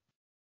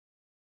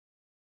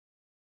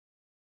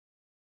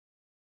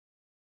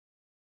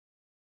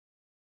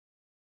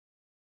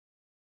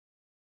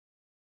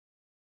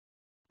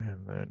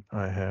 And then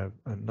I have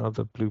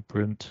another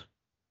blueprint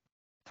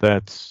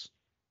that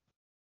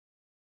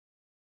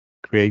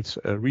creates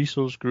a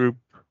resource group,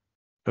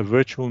 a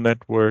virtual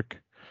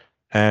network,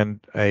 and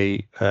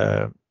a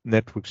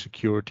network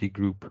security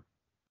group.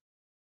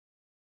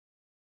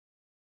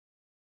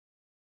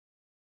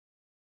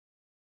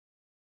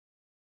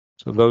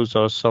 So those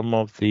are some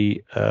of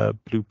the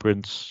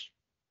blueprints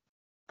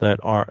that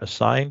are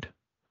assigned.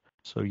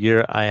 So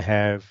here I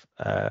have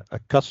a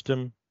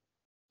custom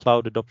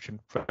cloud adoption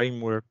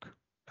framework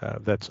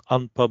that's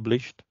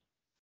unpublished,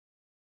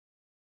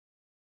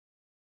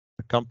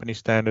 a company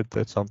standard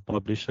that's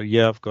unpublished. So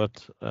yeah, I've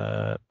got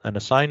an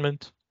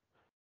assignment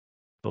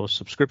or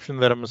subscription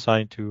that I'm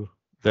assigned to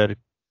that it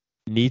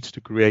needs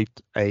to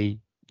create a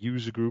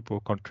user group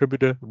or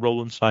contributor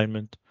role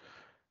assignment,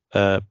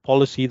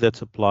 policy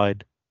that's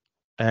applied,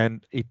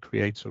 and it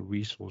creates a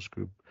resource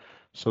group.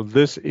 So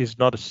this is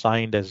not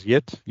assigned as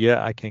yet.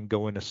 Yeah, I can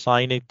go and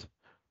assign it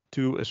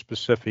to a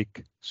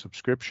specific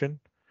subscription,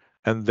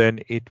 and then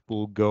it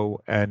will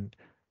go and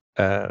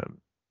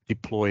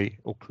deploy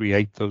or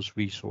create those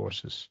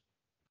resources.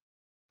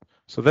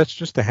 So that's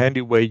just a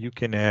handy way you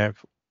can have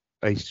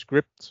a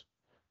script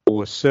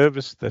or a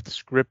service that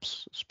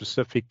scripts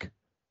specific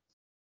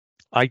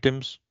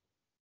items,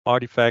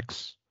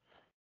 artifacts,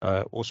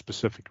 or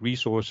specific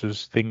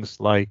resources, things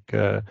like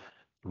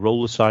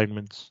role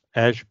assignments,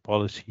 Azure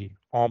policy,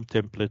 ARM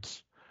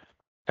templates,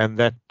 and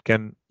that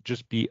can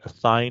just be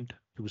assigned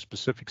to a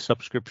specific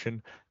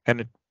subscription,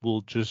 and it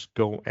will just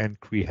go and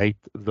create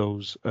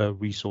those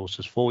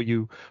resources for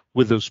you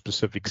with those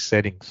specific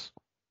settings.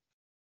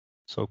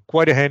 So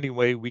quite a handy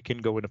way we can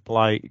go and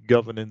apply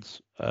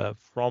governance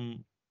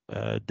from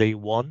day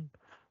one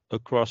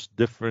across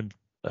different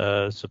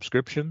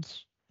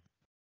subscriptions.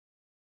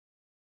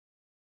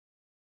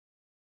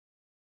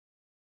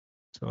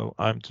 So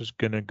I'm just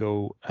going to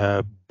go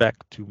back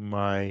to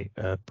my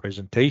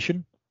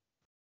presentation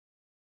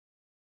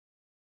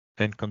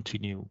and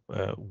continue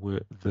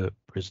with the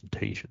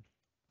presentation.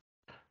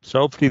 So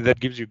hopefully that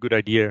gives you a good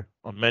idea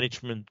on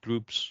management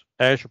groups,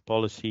 Azure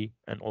policy,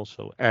 and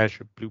also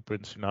Azure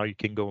blueprints and how you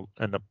can go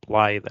and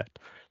apply that.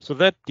 So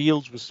that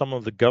deals with some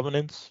of the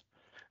governance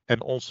and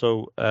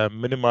also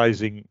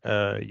minimizing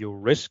your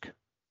risk.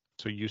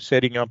 So you're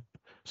setting up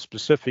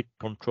specific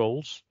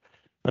controls.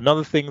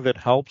 Another thing that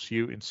helps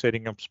you in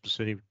setting up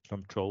specific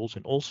controls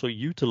and also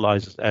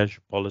utilizes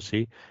Azure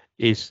policy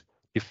is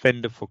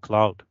Defender for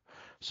Cloud.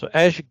 So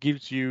Azure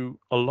gives you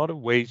a lot of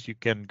ways you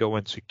can go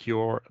and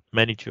secure,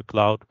 manage your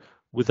cloud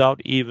without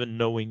even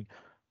knowing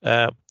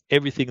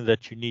everything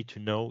that you need to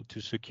know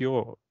to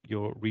secure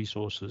your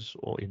resources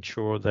or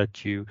ensure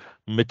that you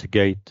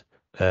mitigate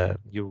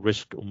your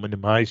risk or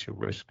minimize your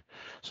risk.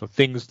 So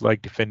things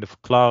like Defender for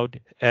Cloud,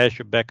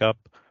 Azure Backup,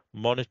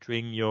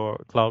 monitoring your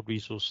cloud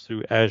resource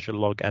through Azure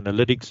Log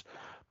Analytics.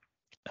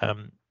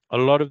 A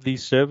lot of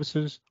these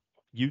services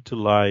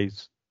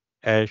utilize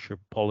Azure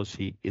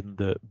policy in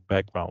the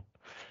background.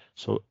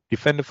 So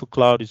Defender for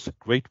Cloud is a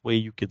great way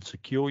you can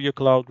secure your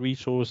cloud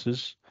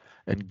resources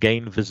and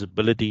gain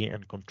visibility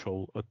and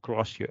control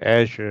across your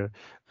Azure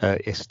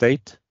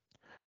estate.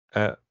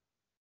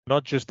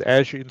 Not just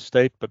Azure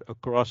estate, but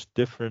across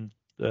different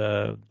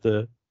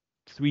the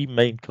three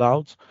main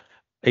clouds,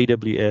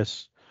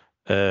 AWS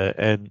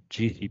and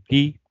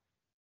GCP.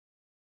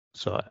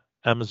 So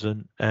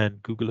Amazon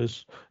and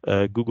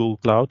Google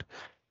Cloud,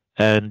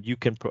 and you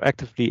can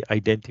proactively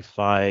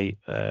identify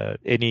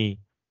any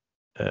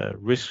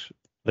risks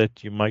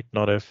that you might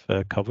not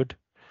have covered,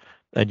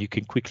 and you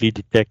can quickly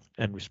detect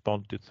and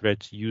respond to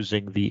threats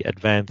using the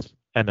advanced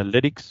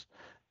analytics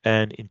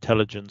and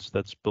intelligence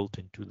that's built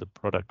into the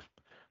product.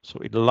 So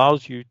it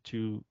allows you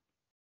to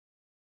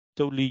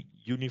totally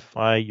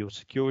unify your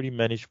security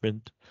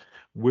management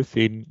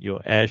within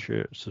your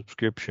Azure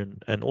subscription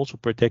and also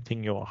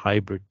protecting your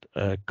hybrid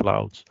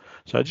clouds.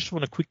 So I just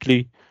want to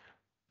quickly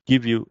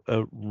give you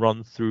a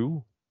run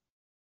through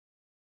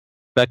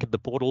back at the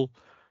portal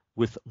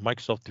with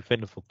Microsoft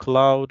Defender for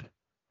Cloud.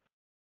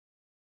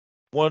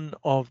 One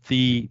of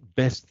the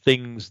best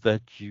things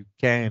that you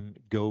can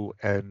go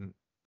and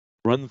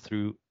run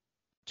through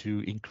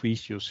to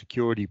increase your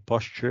security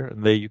posture,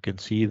 and there you can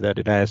see that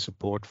it has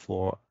support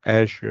for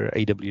Azure,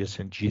 AWS,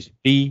 and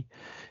GCP,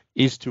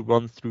 is to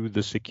run through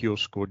the Secure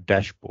Score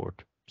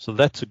dashboard. So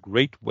that's a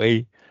great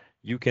way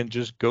you can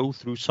just go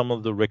through some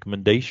of the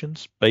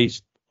recommendations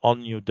based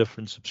on your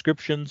different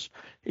subscriptions.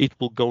 It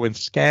will go and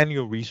scan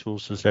your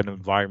resources and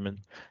environment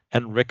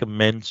and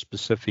recommend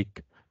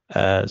specific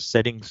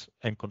settings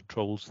and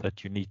controls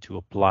that you need to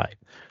apply.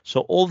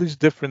 So all these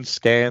different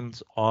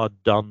scans are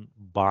done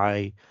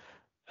by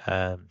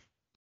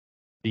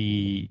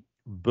the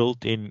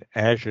built-in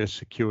Azure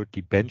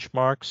security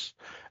benchmarks,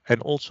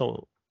 and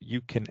also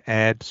you can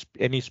add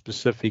any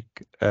specific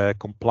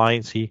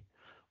compliancy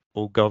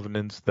or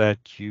governance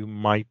that you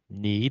might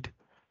need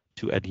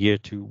to adhere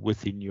to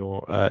within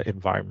your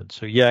environment.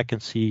 So yeah, I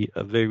can see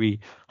a very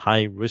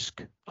high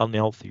risk,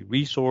 unhealthy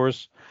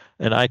resource,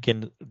 and I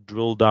can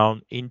drill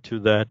down into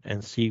that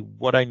and see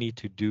what I need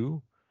to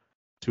do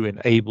to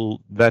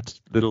enable that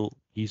little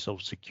piece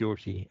of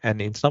security.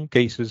 And in some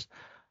cases,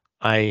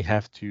 I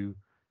have to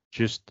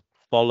just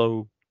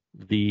follow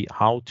the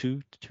how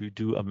to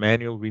do a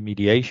manual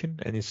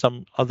remediation. And in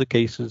some other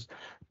cases,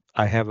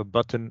 I have a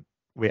button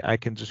where I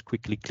can just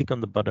quickly click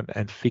on the button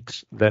and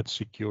fix that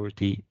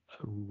security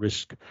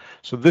risk.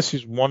 So this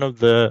is one of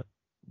the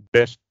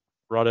best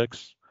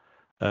products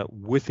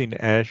within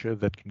Azure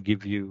that can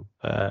give you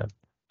a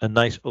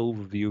nice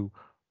overview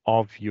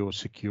of your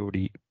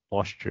security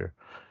posture.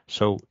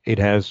 So it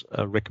has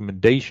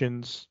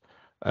recommendations.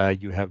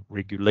 You have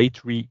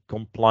regulatory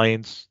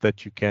compliance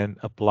that you can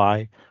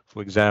apply.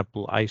 For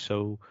example,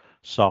 ISO,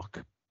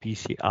 SOC,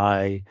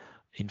 PCI.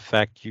 In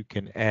fact, you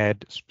can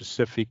add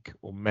specific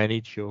or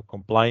manage your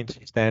compliance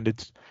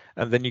standards,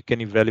 and then you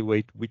can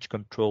evaluate which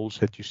controls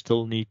that you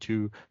still need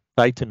to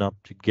tighten up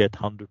to get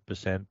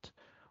 100%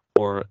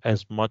 or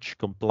as much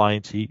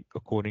compliancy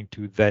according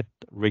to that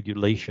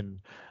regulation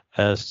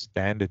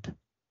standard.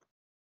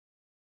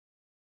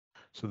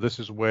 So this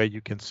is where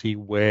you can see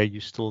where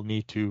you still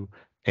need to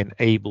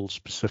enable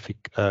specific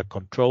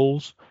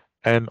controls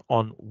and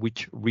on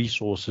which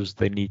resources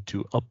they need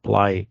to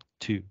apply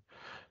to.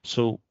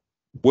 So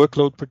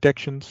workload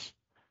protections,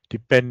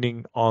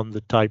 depending on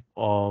the type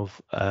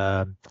of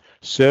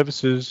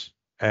services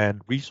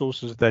and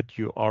resources that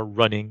you are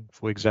running.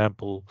 For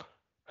example,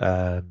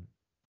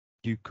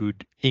 you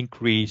could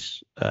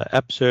increase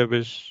app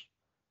service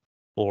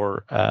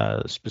or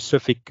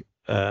specific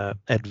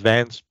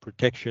advanced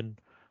protection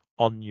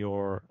on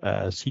your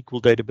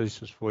SQL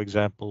databases, for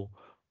example,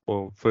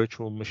 or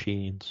virtual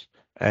machines.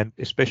 And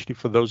especially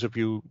for those of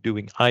you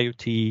doing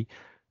IoT,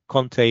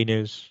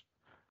 containers,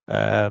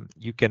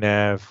 you can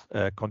have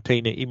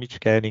container image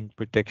scanning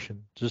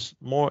protection, just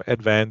more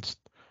advanced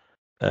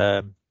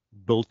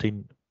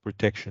built-in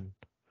protection.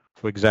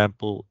 For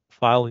example,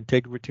 file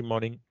integrity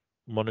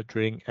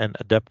monitoring and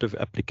adaptive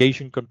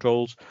application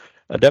controls.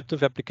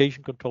 Adaptive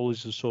application control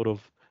is a sort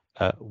of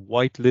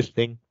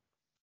whitelisting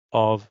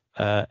of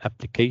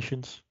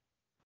applications,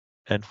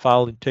 and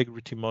file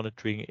integrity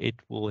monitoring, it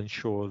will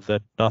ensure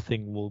that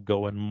nothing will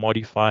go and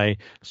modify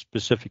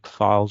specific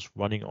files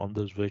running on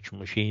those virtual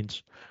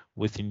machines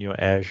within your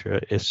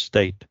Azure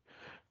estate.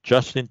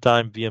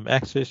 Just-in-time VM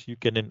access, you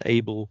can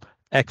enable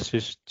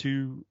access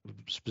to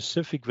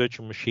specific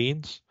virtual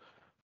machines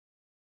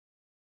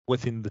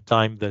within the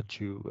time that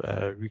you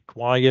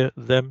require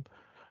them.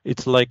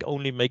 It's like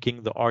only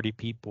making the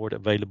RDP port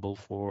available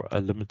for a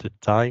limited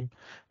time,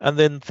 and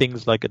then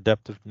things like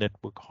adaptive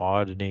network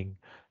hardening,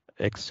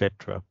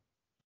 etc.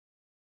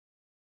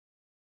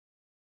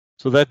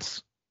 So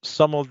that's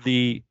some of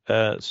the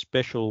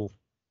special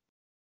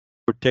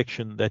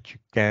protection that you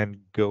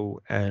can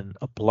go and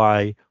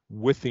apply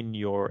within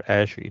your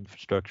Azure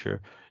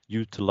infrastructure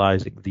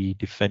utilizing the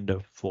Defender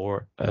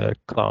for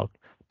Cloud.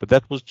 But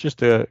that was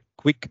just a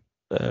quick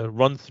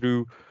run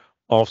through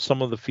of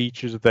some of the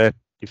features that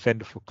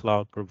Defender for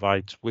Cloud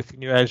provides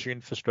within your Azure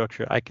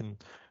infrastructure. I can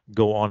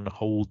go on a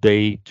whole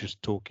day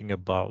just talking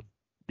about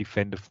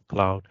Defender for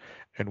Cloud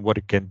and what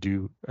it can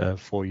do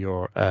for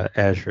your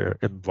Azure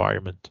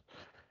environment.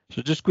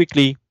 So just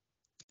quickly,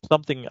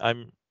 something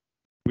I'm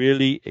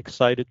really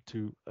excited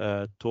to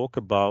talk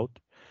about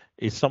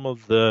is some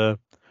of the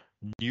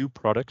new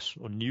products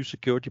or new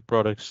security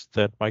products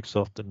that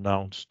Microsoft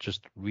announced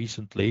just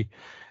recently.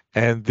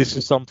 And this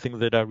is something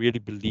that I really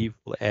believe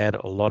will add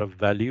a lot of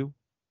value.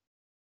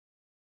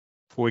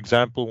 For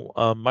example,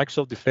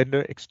 Microsoft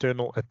Defender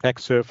External Attack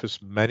Surface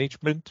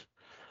Management.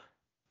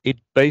 It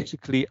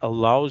basically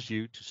allows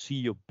you to see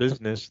your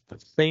business the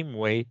same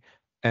way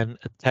an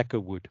attacker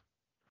would.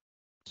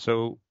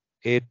 So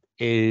it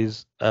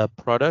is a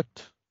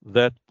product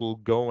that will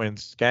go and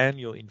scan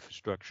your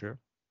infrastructure,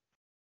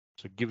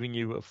 so giving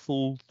you a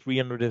full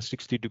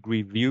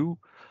 360-degree view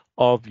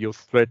of your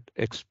threat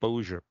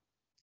exposure.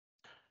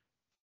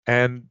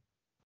 And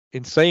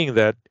in saying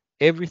that,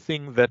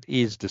 everything that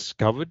is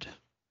discovered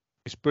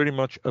is pretty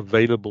much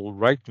available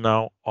right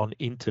now on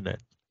internet.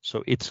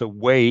 So it's a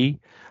way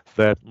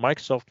that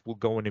Microsoft will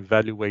go and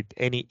evaluate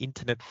any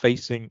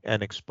internet-facing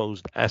and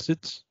exposed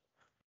assets,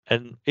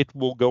 and it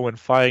will go and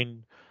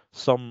find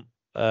some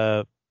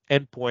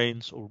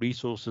endpoints or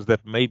resources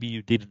that maybe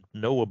you didn't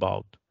know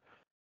about.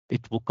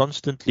 It will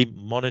constantly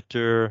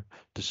monitor,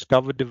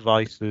 discover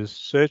devices,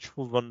 search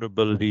for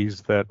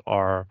vulnerabilities that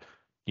are,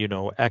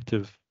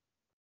 active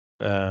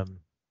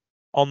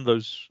on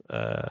those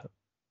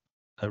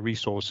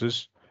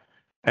resources,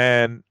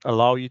 and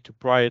allow you to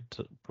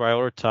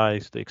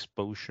prioritize the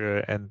exposure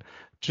and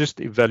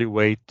just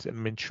evaluate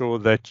and ensure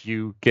that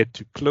you get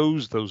to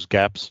close those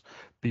gaps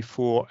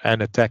before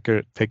an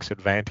attacker takes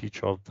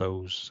advantage of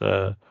those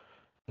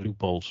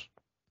loopholes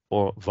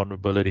or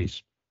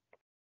vulnerabilities.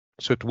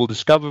 So it will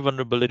discover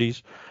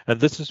vulnerabilities, and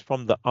this is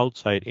from the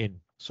outside in.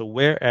 So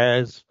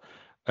whereas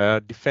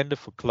Defender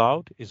for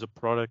Cloud is a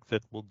product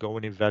that will go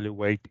and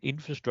evaluate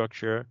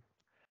infrastructure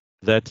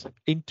that's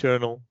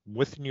internal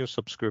within your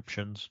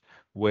subscriptions,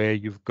 where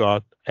you've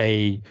got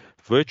a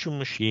virtual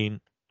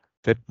machine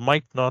that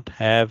might not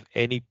have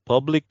any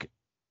public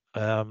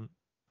endpoint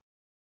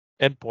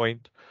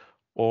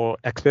or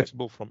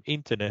accessible from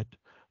internet,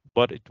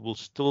 but it will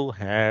still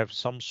have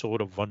some sort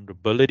of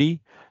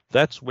vulnerability.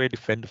 That's where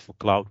Defender for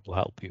Cloud will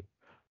help you.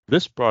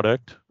 This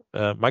product,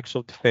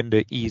 Microsoft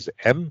Defender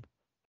EASE-M,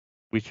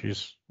 which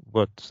is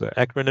what's the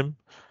acronym,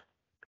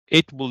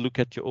 it will look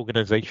at your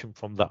organization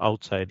from the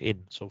outside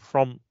in. So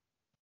from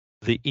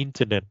the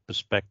internet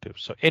perspective.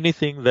 So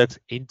anything that's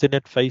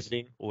internet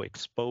facing or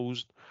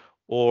exposed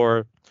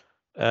or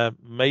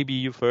maybe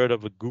you've heard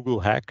of a Google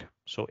hack.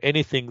 So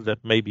anything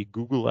that maybe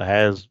Google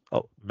has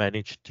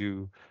managed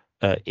to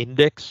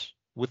index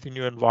within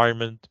your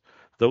environment,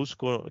 those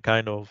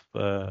kind of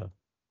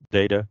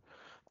data,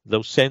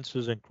 those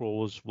sensors and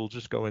crawlers will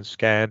just go and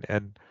scan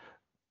and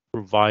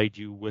provide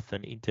you with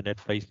an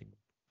internet-facing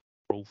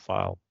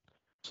profile.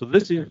 So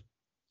this is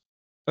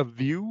a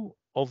view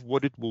of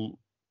what it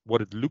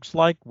looks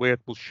like, where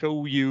it will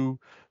show you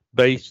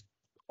based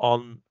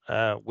on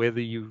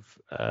whether you've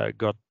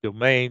got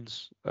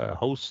domains,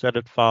 hosts that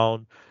it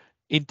found,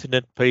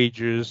 internet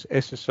pages,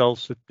 SSL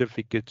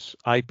certificates,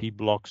 IP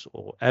blocks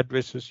or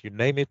addresses, you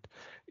name it,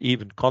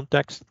 even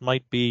contacts that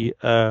might be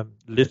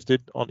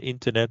listed on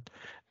internet,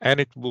 and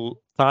it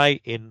will tie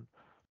in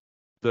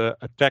the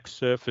attack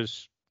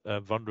surface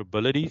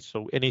vulnerabilities.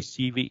 So any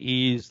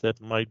CVEs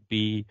that might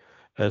be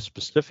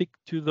specific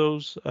to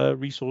those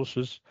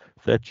resources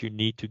that you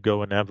need to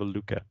go and have a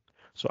look at.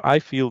 So I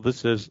feel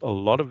this is a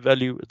lot of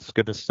value. It's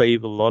going to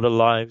save a lot of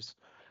lives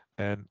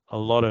and a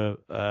lot of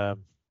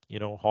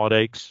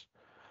heartaches.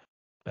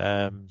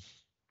 Um,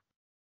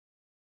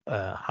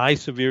 High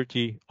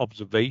severity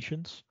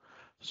observations.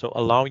 So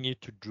allowing you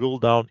to drill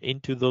down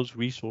into those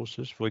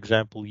resources. For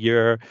example,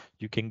 here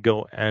you can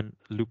go and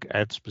look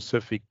at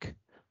specific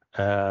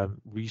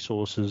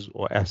resources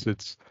or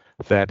assets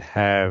that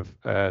have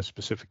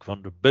specific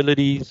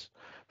vulnerabilities.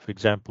 For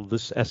example,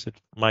 this asset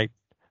might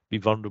be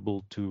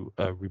vulnerable to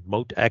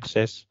remote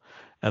access.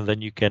 And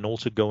then you can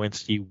also go and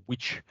see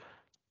which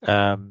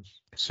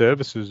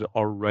services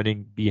are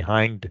running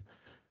behind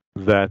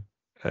that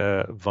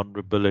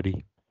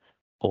vulnerability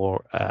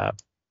or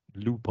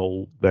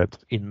loophole that's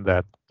in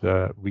that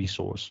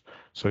resource.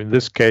 So in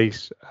this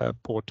case,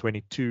 port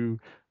 22,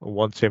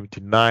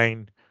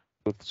 179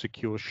 with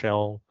secure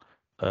shell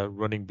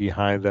running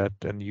behind that,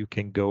 and you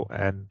can go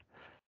and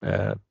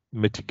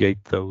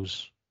mitigate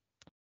those.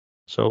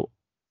 So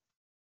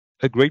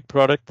a great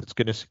product that's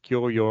going to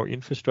secure your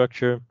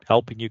infrastructure,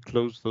 helping you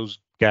close those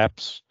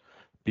gaps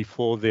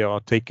before they are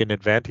taken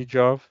advantage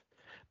of.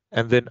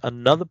 And then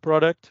another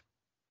product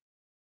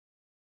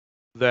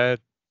that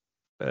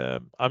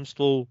I'm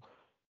still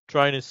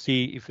trying to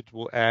see if it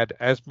will add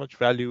as much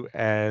value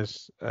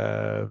as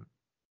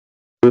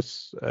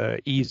this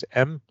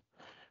EASM,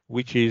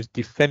 which is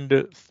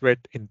Defender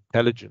Threat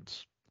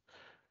Intelligence.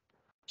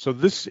 So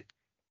this,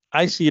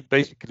 I see it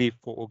basically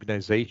for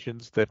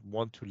organizations that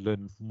want to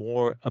learn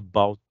more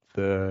about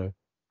the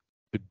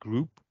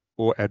group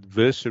or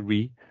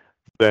adversary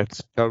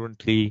that's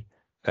currently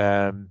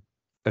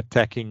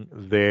attacking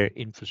their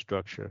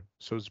infrastructure.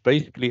 So it's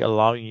basically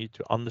allowing you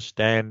to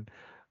understand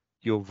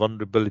your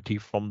vulnerability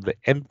from the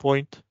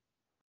endpoint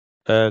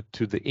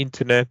to the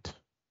internet,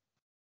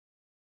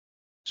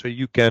 so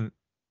you can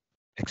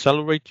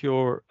accelerate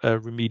your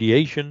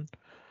remediation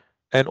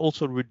and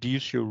also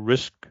reduce your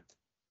risk.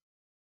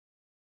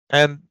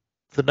 And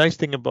the nice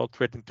thing about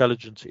threat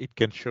intelligence, it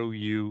can show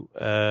you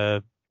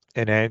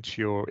enhance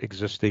your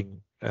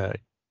existing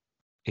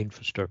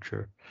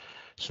infrastructure.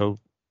 So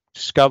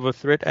discover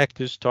threat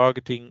actors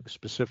targeting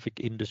specific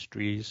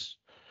industries.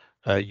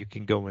 You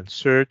can go and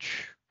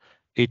search.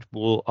 It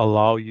will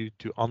allow you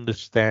to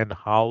understand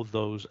how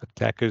those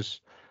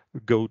attackers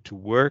go to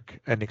work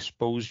and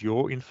expose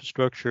your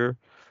infrastructure,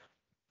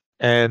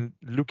 and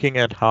looking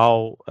at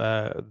how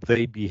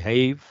they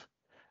behave.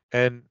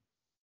 And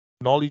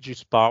knowledge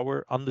is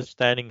power.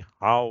 Understanding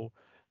how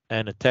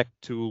an attack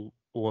tool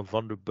or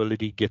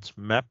vulnerability gets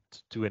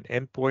mapped to an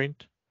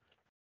endpoint.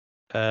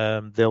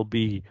 There'll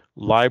be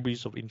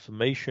libraries of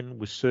information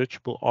with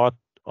searchable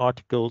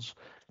articles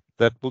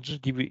that will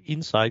just give you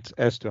insights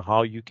as to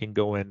how you can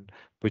go and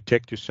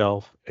protect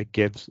yourself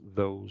against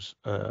those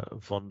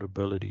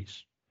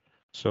vulnerabilities.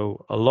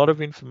 So a lot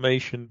of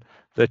information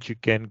that you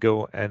can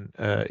go and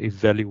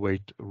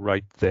evaluate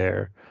right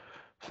there.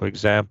 For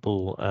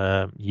example,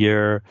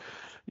 here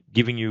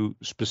giving you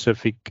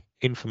specific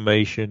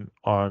information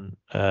on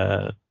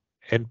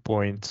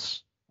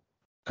endpoints,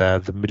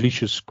 the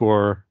malicious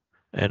score,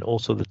 and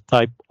also the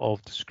type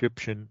of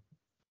description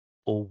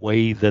or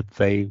way that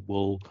they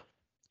will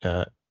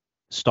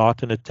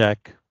start an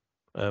attack,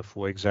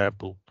 for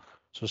example.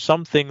 So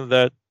something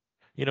that,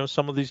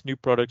 some of these new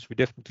products we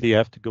definitely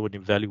have to go and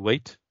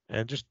evaluate.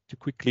 And just to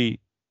quickly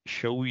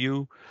show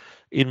you,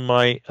 in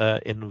my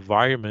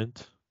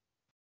environment,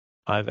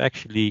 I've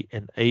actually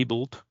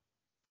enabled,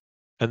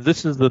 and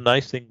this is the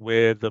nice thing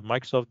where the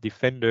Microsoft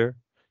Defender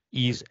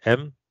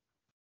EASM,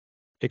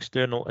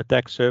 External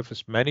Attack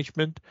Surface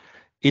Management,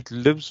 it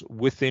lives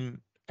within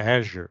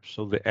Azure,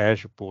 so the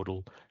Azure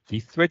portal. The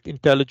threat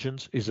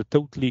intelligence is a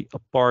totally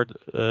apart,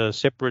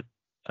 separate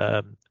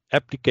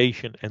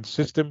application and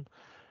system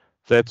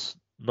that's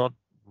not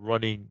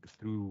running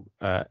through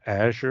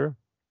Azure.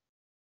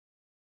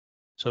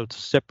 So it's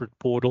a separate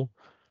portal.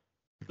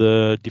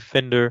 The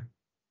Defender.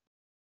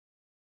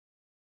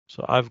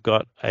 So I've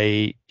got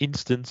a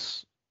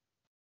instance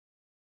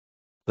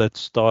that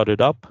started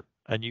up,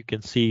 and you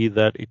can see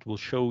that it will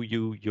show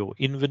you your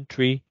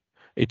inventory.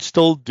 It's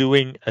still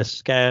doing a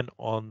scan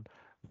on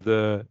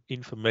the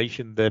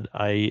information that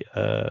I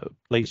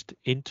placed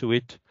into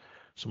it.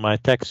 So my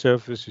attack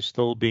surface is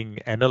still being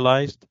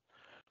analyzed.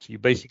 So you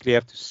basically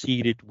have to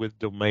seed it with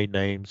domain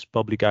names,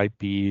 public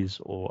IPs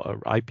or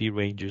IP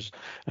ranges,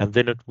 and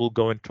then it will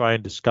go and try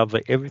and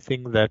discover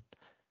everything that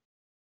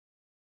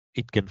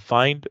it can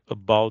find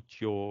about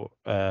your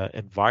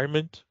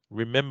environment.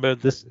 Remember,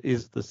 this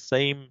is the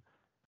same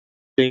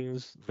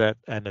things that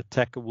an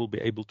attacker will be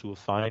able to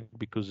find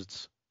because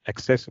it's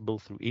accessible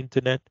through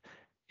internet.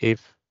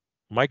 If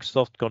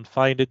Microsoft can't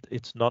find it,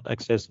 it's not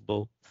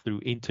accessible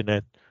through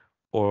internet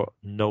or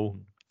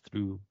known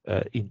through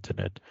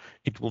internet.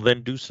 It will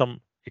then do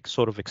some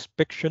sort of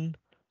inspection,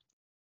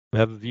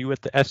 have a view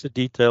at the asset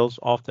details,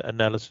 after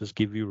analysis,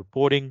 give you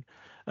reporting,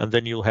 and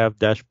then you'll have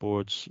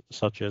dashboards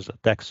such as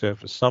attack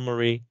surface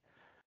summary,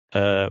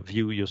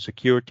 view your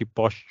security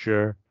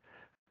posture,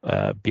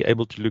 be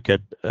able to look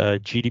at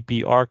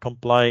GDPR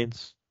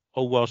compliance,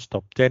 OWASP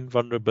top 10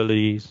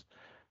 vulnerabilities,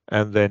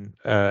 and then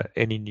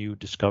any new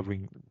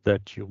discovering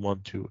that you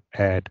want to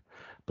add.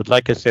 But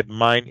like I said,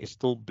 mine is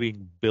still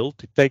being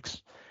built. It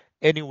takes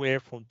anywhere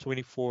from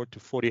 24 to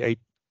 48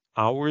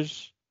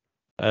 hours,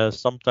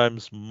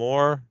 sometimes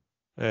more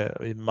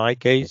in my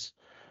case.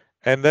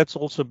 And that's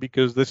also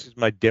because this is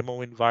my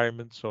demo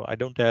environment, so I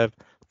don't have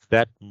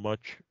that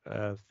much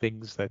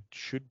things that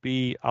should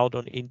be out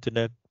on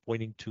internet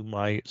pointing to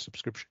my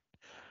subscription.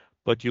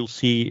 But you'll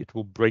see it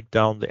will break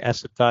down the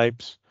asset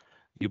types.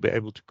 You'll be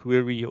able to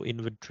query your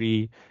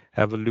inventory,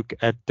 have a look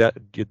at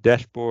your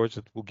dashboards.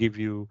 It will give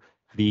you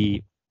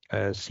the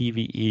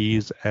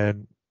CVEs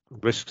and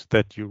risks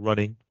that you're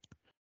running.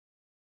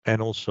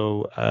 And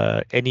also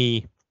a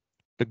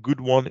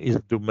good one is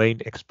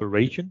domain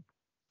expiration.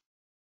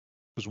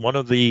 Because one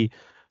of the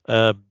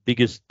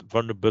biggest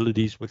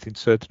vulnerabilities within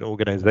certain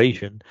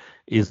organization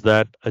is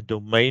that a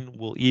domain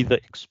will either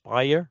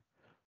expire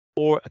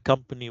or a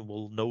company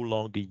will no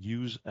longer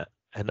use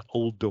an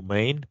old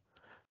domain,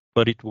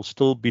 but it will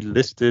still be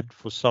listed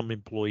for some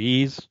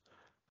employees,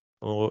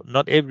 or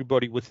not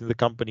everybody within the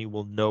company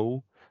will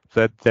know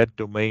that that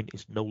domain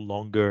is no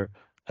longer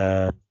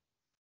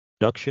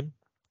production.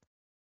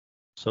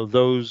 So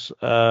those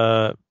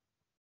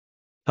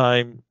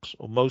times,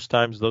 or most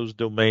times, those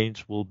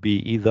domains will be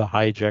either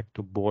hijacked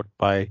or bought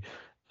by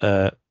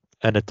an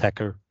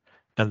attacker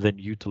and then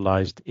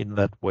utilized in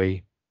that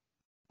way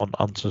on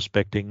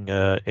unsuspecting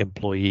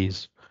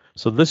employees.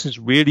 So this is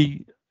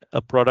really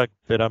a product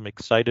that I'm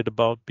excited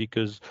about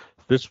because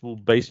this will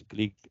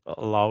basically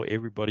allow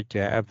everybody to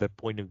have that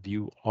point of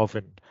view of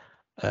an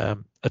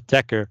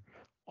attacker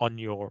on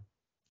your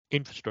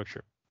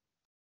infrastructure.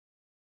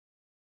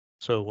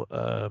 So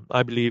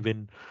I believe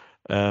in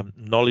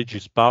knowledge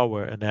is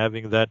power, and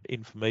having that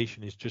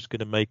information is just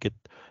going to make it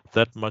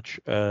that much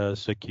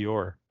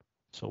secure.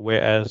 So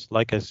whereas,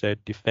 like I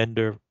said,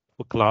 Defender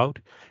for Cloud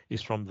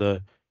is from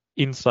the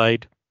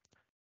inside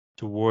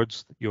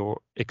towards your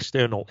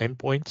external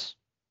endpoints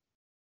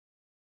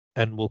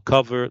and will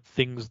cover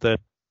things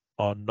that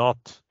are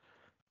not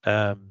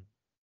have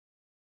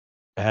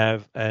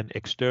an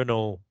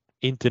external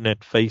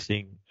internet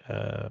facing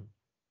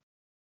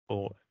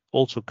or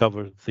also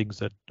cover things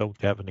that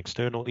don't have an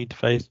external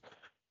interface.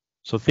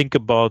 So think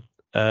about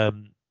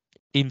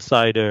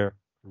insider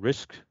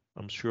risk.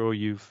 I'm sure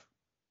you've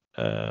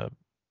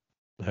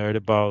heard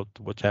about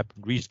what's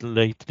happened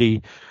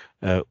recently,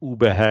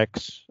 Uber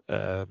hacks,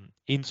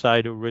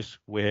 insider risk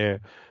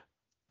where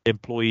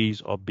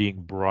employees are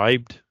being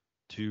bribed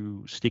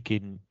to stick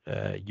in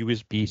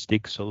USB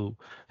sticks so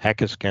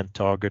hackers can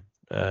target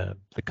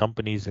the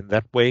companies in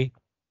that way.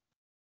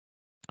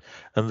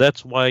 And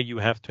that's why you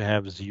have to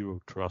have zero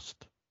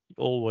trust.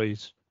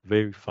 Always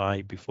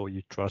verify before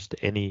you trust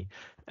any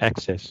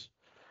access.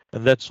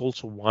 And that's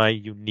also why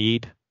you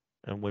need,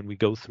 and when we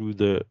go through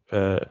the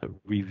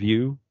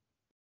review,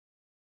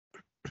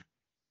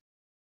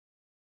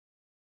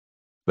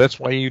 that's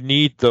why you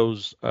need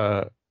those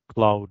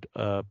cloud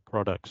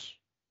products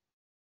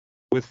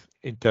with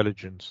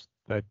intelligence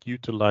that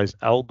utilize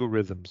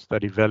algorithms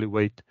that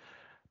evaluate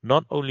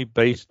not only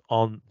based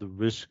on the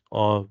risk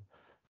of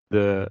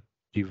the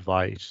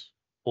device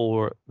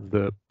or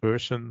the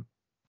person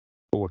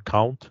or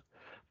account,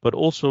 but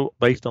also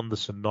based on the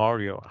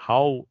scenario,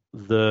 how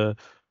the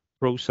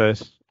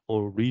process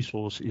or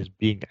resource is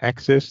being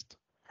accessed,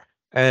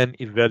 and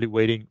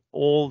evaluating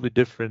all the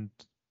different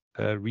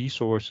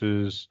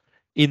resources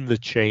in the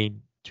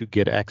chain to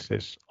get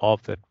access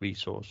of that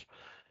resource.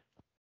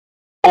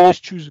 Always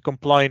choose a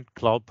compliant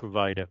cloud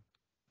provider.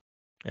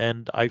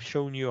 And I've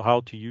shown you how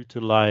to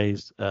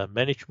utilize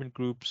management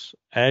groups,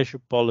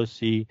 Azure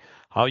policy,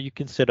 how you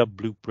can set up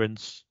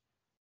blueprints,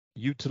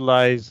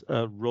 utilize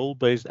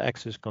role-based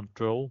access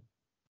control,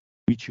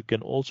 which you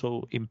can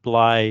also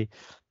imply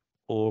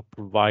or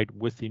provide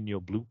within your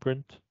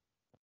blueprint.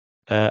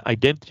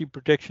 Identity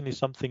protection is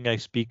something I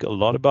speak a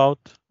lot about,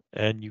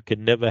 and you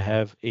can never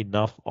have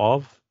enough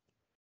of.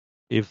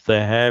 If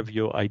they have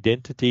your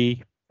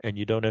identity and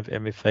you don't have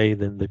MFA,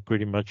 then they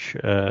pretty much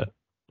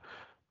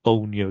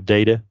own your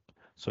data.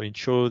 So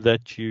ensure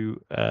that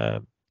you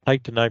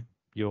tighten up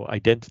your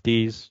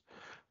identities,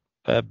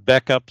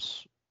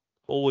 backups.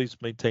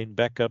 Always maintain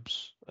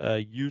backups.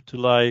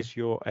 Utilize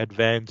your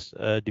advanced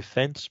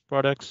defense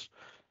products.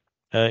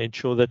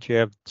 Ensure that you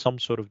have some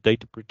sort of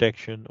data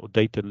protection or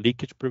data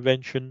leakage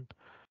prevention.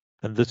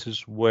 And this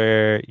is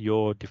where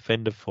your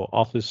Defender for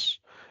Office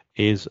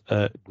is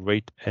a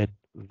great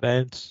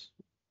advance,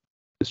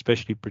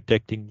 especially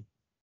protecting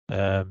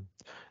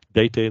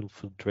data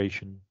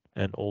infiltration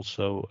and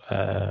also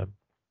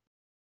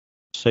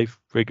safe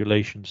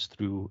regulations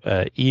through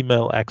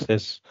email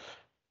access.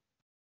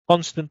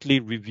 Constantly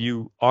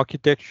review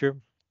architecture.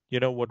 You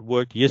know, what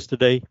worked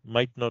yesterday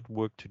might not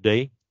work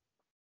today,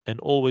 and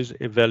always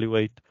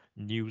evaluate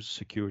new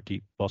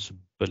security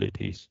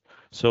possibilities.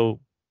 So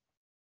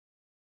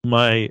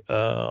my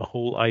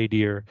whole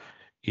idea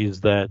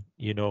is that,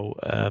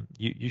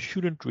 you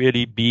shouldn't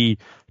really be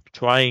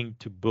trying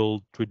to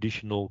build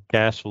traditional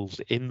castles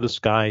in the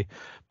sky,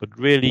 but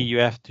really you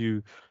have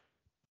to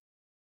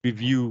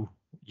review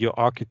your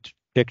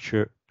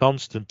architecture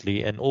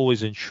constantly and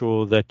always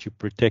ensure that you're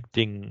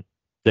protecting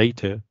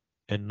data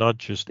and not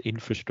just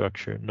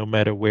infrastructure, no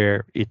matter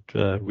where it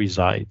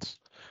resides.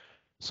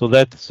 So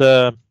that's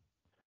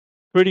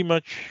pretty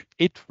much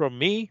it from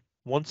me.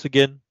 Once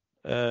again,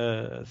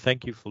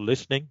 thank you for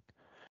listening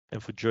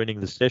and for joining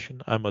the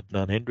session. I'm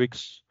Adnan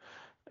Hendricks,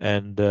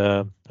 and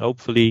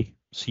hopefully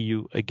see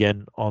you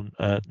again on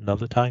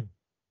another time.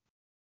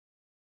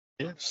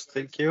 Yes,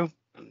 thank you.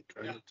 I'm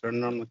trying to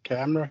turn on the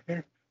camera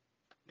here.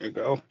 There you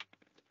go.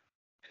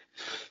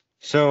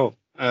 So,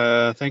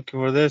 thank you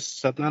for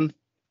this, Adnan.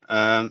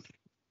 Um,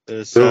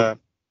 there's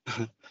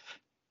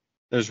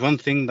there's one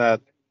thing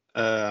that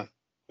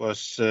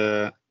was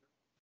you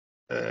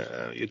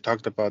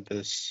talked about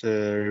this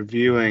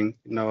reviewing,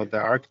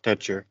 the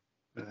architecture.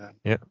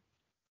 Yeah.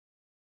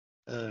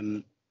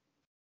 Um,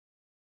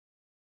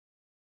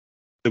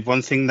 the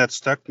one thing that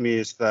struck me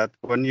is that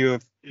when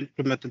you've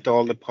implemented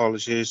all the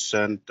policies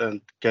and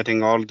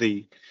getting all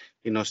the,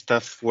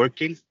 stuff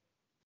working,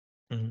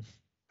 Mhm.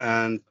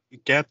 and you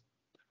get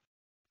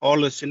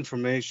all this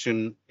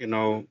information,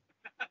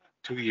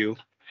 to you,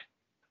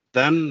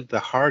 then the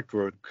hard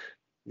work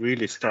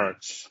really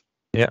starts.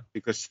 Yeah.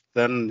 Because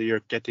then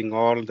you're getting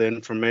all the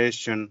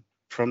information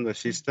from the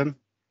system.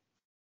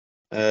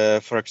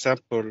 For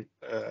example,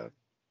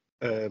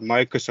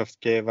 Microsoft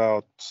gave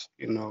out,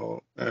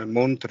 a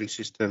monitoring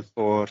system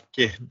for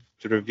Git Mhm.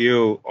 to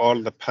review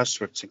all the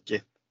passwords in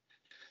Git.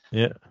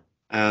 Yeah.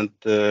 And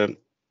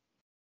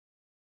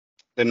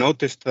they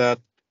noticed that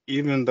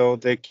even though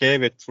they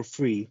gave it for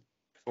free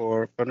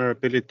for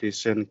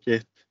vulnerabilities in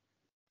Git,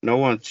 no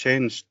one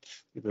changed.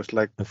 It was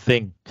like A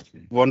thing.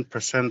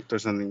 1% or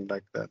something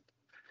like that.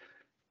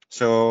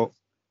 So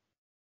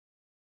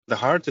the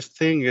hardest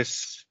thing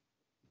is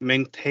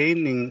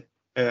maintaining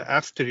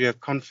after you have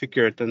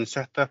configured and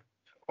set up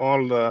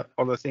all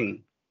the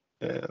thing.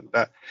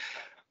 That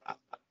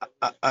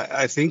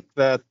I think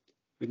that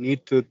we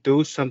need to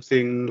do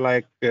something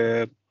like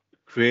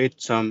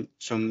create some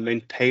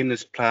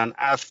maintenance plan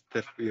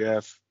after we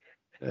have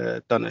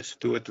done it.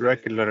 Do it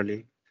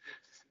regularly,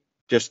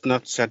 just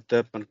not set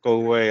up and go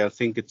away. I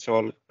think it's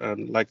all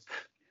like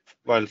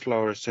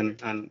wildflowers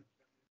and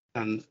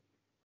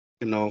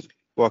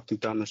walking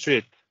down the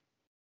street.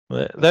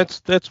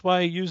 That's why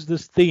I use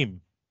this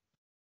theme,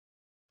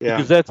 Yeah.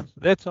 because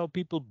that's how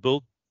people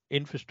built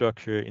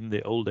infrastructure in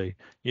the old day.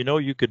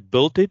 You could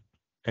build it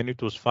and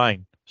it was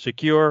fine,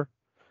 secure,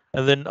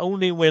 and then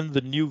only when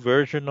the new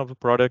version of a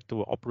product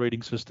or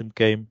operating system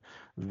came,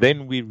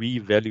 then we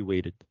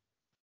reevaluated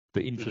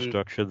the Hmm.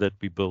 infrastructure that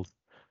we built.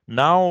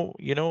 Now,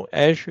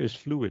 Azure is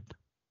fluid.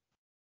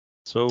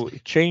 So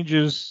it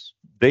changes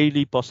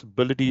daily.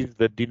 Possibilities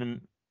that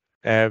didn't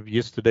have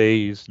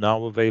yesterday is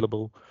now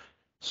available.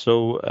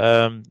 So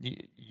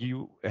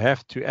you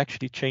have to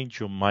actually change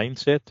your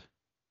mindset,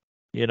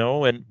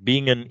 and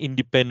being an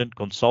independent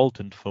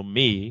consultant for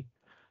me,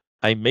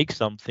 I make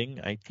something,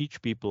 I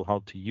teach people how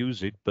to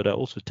use it, but I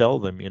also tell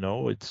them,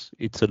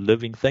 it's a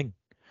living thing.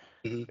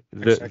 Hmm.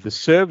 The Exactly.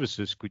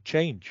 services could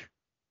change.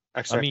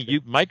 I mean,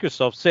 Exactly.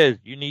 Microsoft says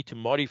you need to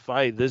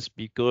modify this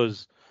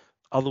because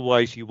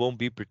otherwise you won't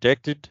be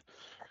protected.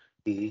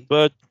 Hmm.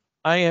 But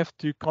I have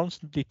to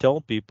constantly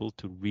tell people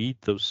to read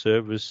those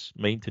service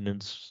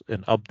maintenance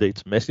and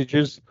updates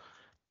messages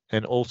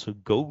and also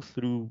go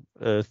through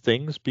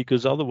things,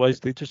 because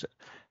otherwise they just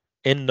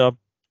end up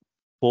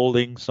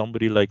calling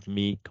somebody like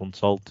me,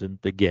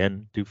 consultant,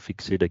 again to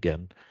fix it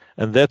again.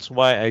 And that's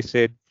why I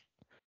said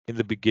in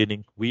the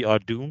beginning, we are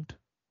doomed.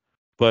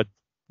 But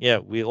yeah,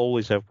 we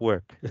always have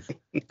work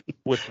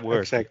with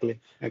work, Exactly.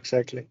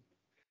 Exactly.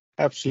 because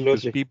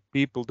Absolutely.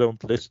 people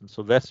don't listen.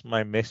 So that's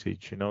my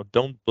message.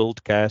 Don't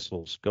build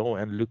castles. Go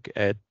and look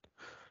at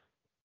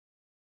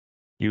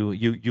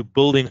you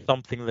building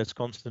something that's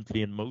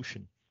constantly in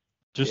motion,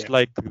 just Yeah.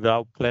 like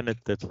our planet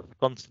that's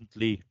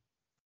constantly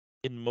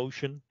in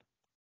motion.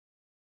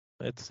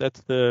 That's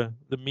the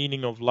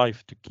meaning of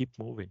life, to keep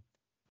moving,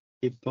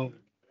 Keep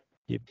moving.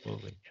 keep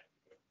moving.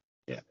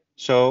 Yeah.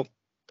 So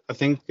I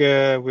think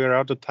we're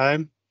out of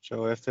time.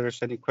 So if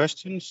there's any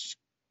questions,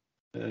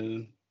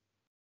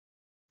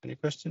 Any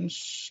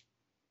questions?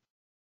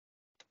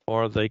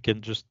 Or they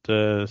can just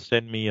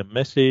send me a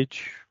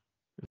message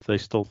if they're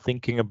still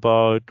thinking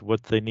about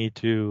what they need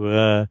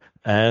to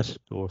ask,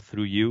 or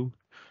through you.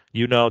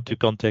 You know how to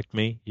contact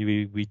me.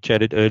 We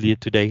chatted earlier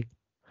today.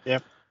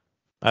 Yep.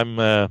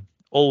 I'm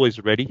always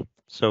ready.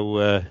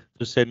 So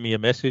just send me a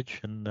message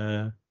and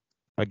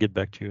I'll get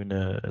back to you in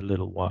a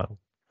little while.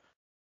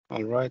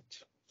 All right.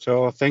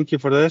 So thank you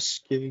for this,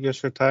 giving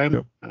us your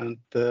time.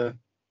 Yep.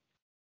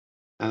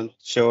 And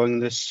showing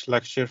this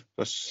lecture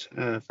was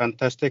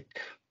fantastic.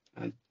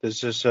 And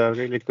this is a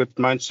really good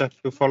mindset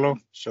to follow.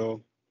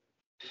 So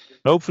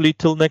Hopefully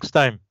till next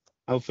time.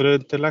 hopefully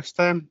until next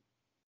time.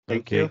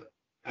 Thank Okay. you.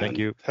 Thank And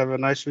you. have a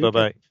nice Bye weekend.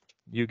 bye.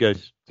 You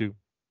guys too.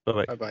 Bye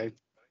bye. Bye bye.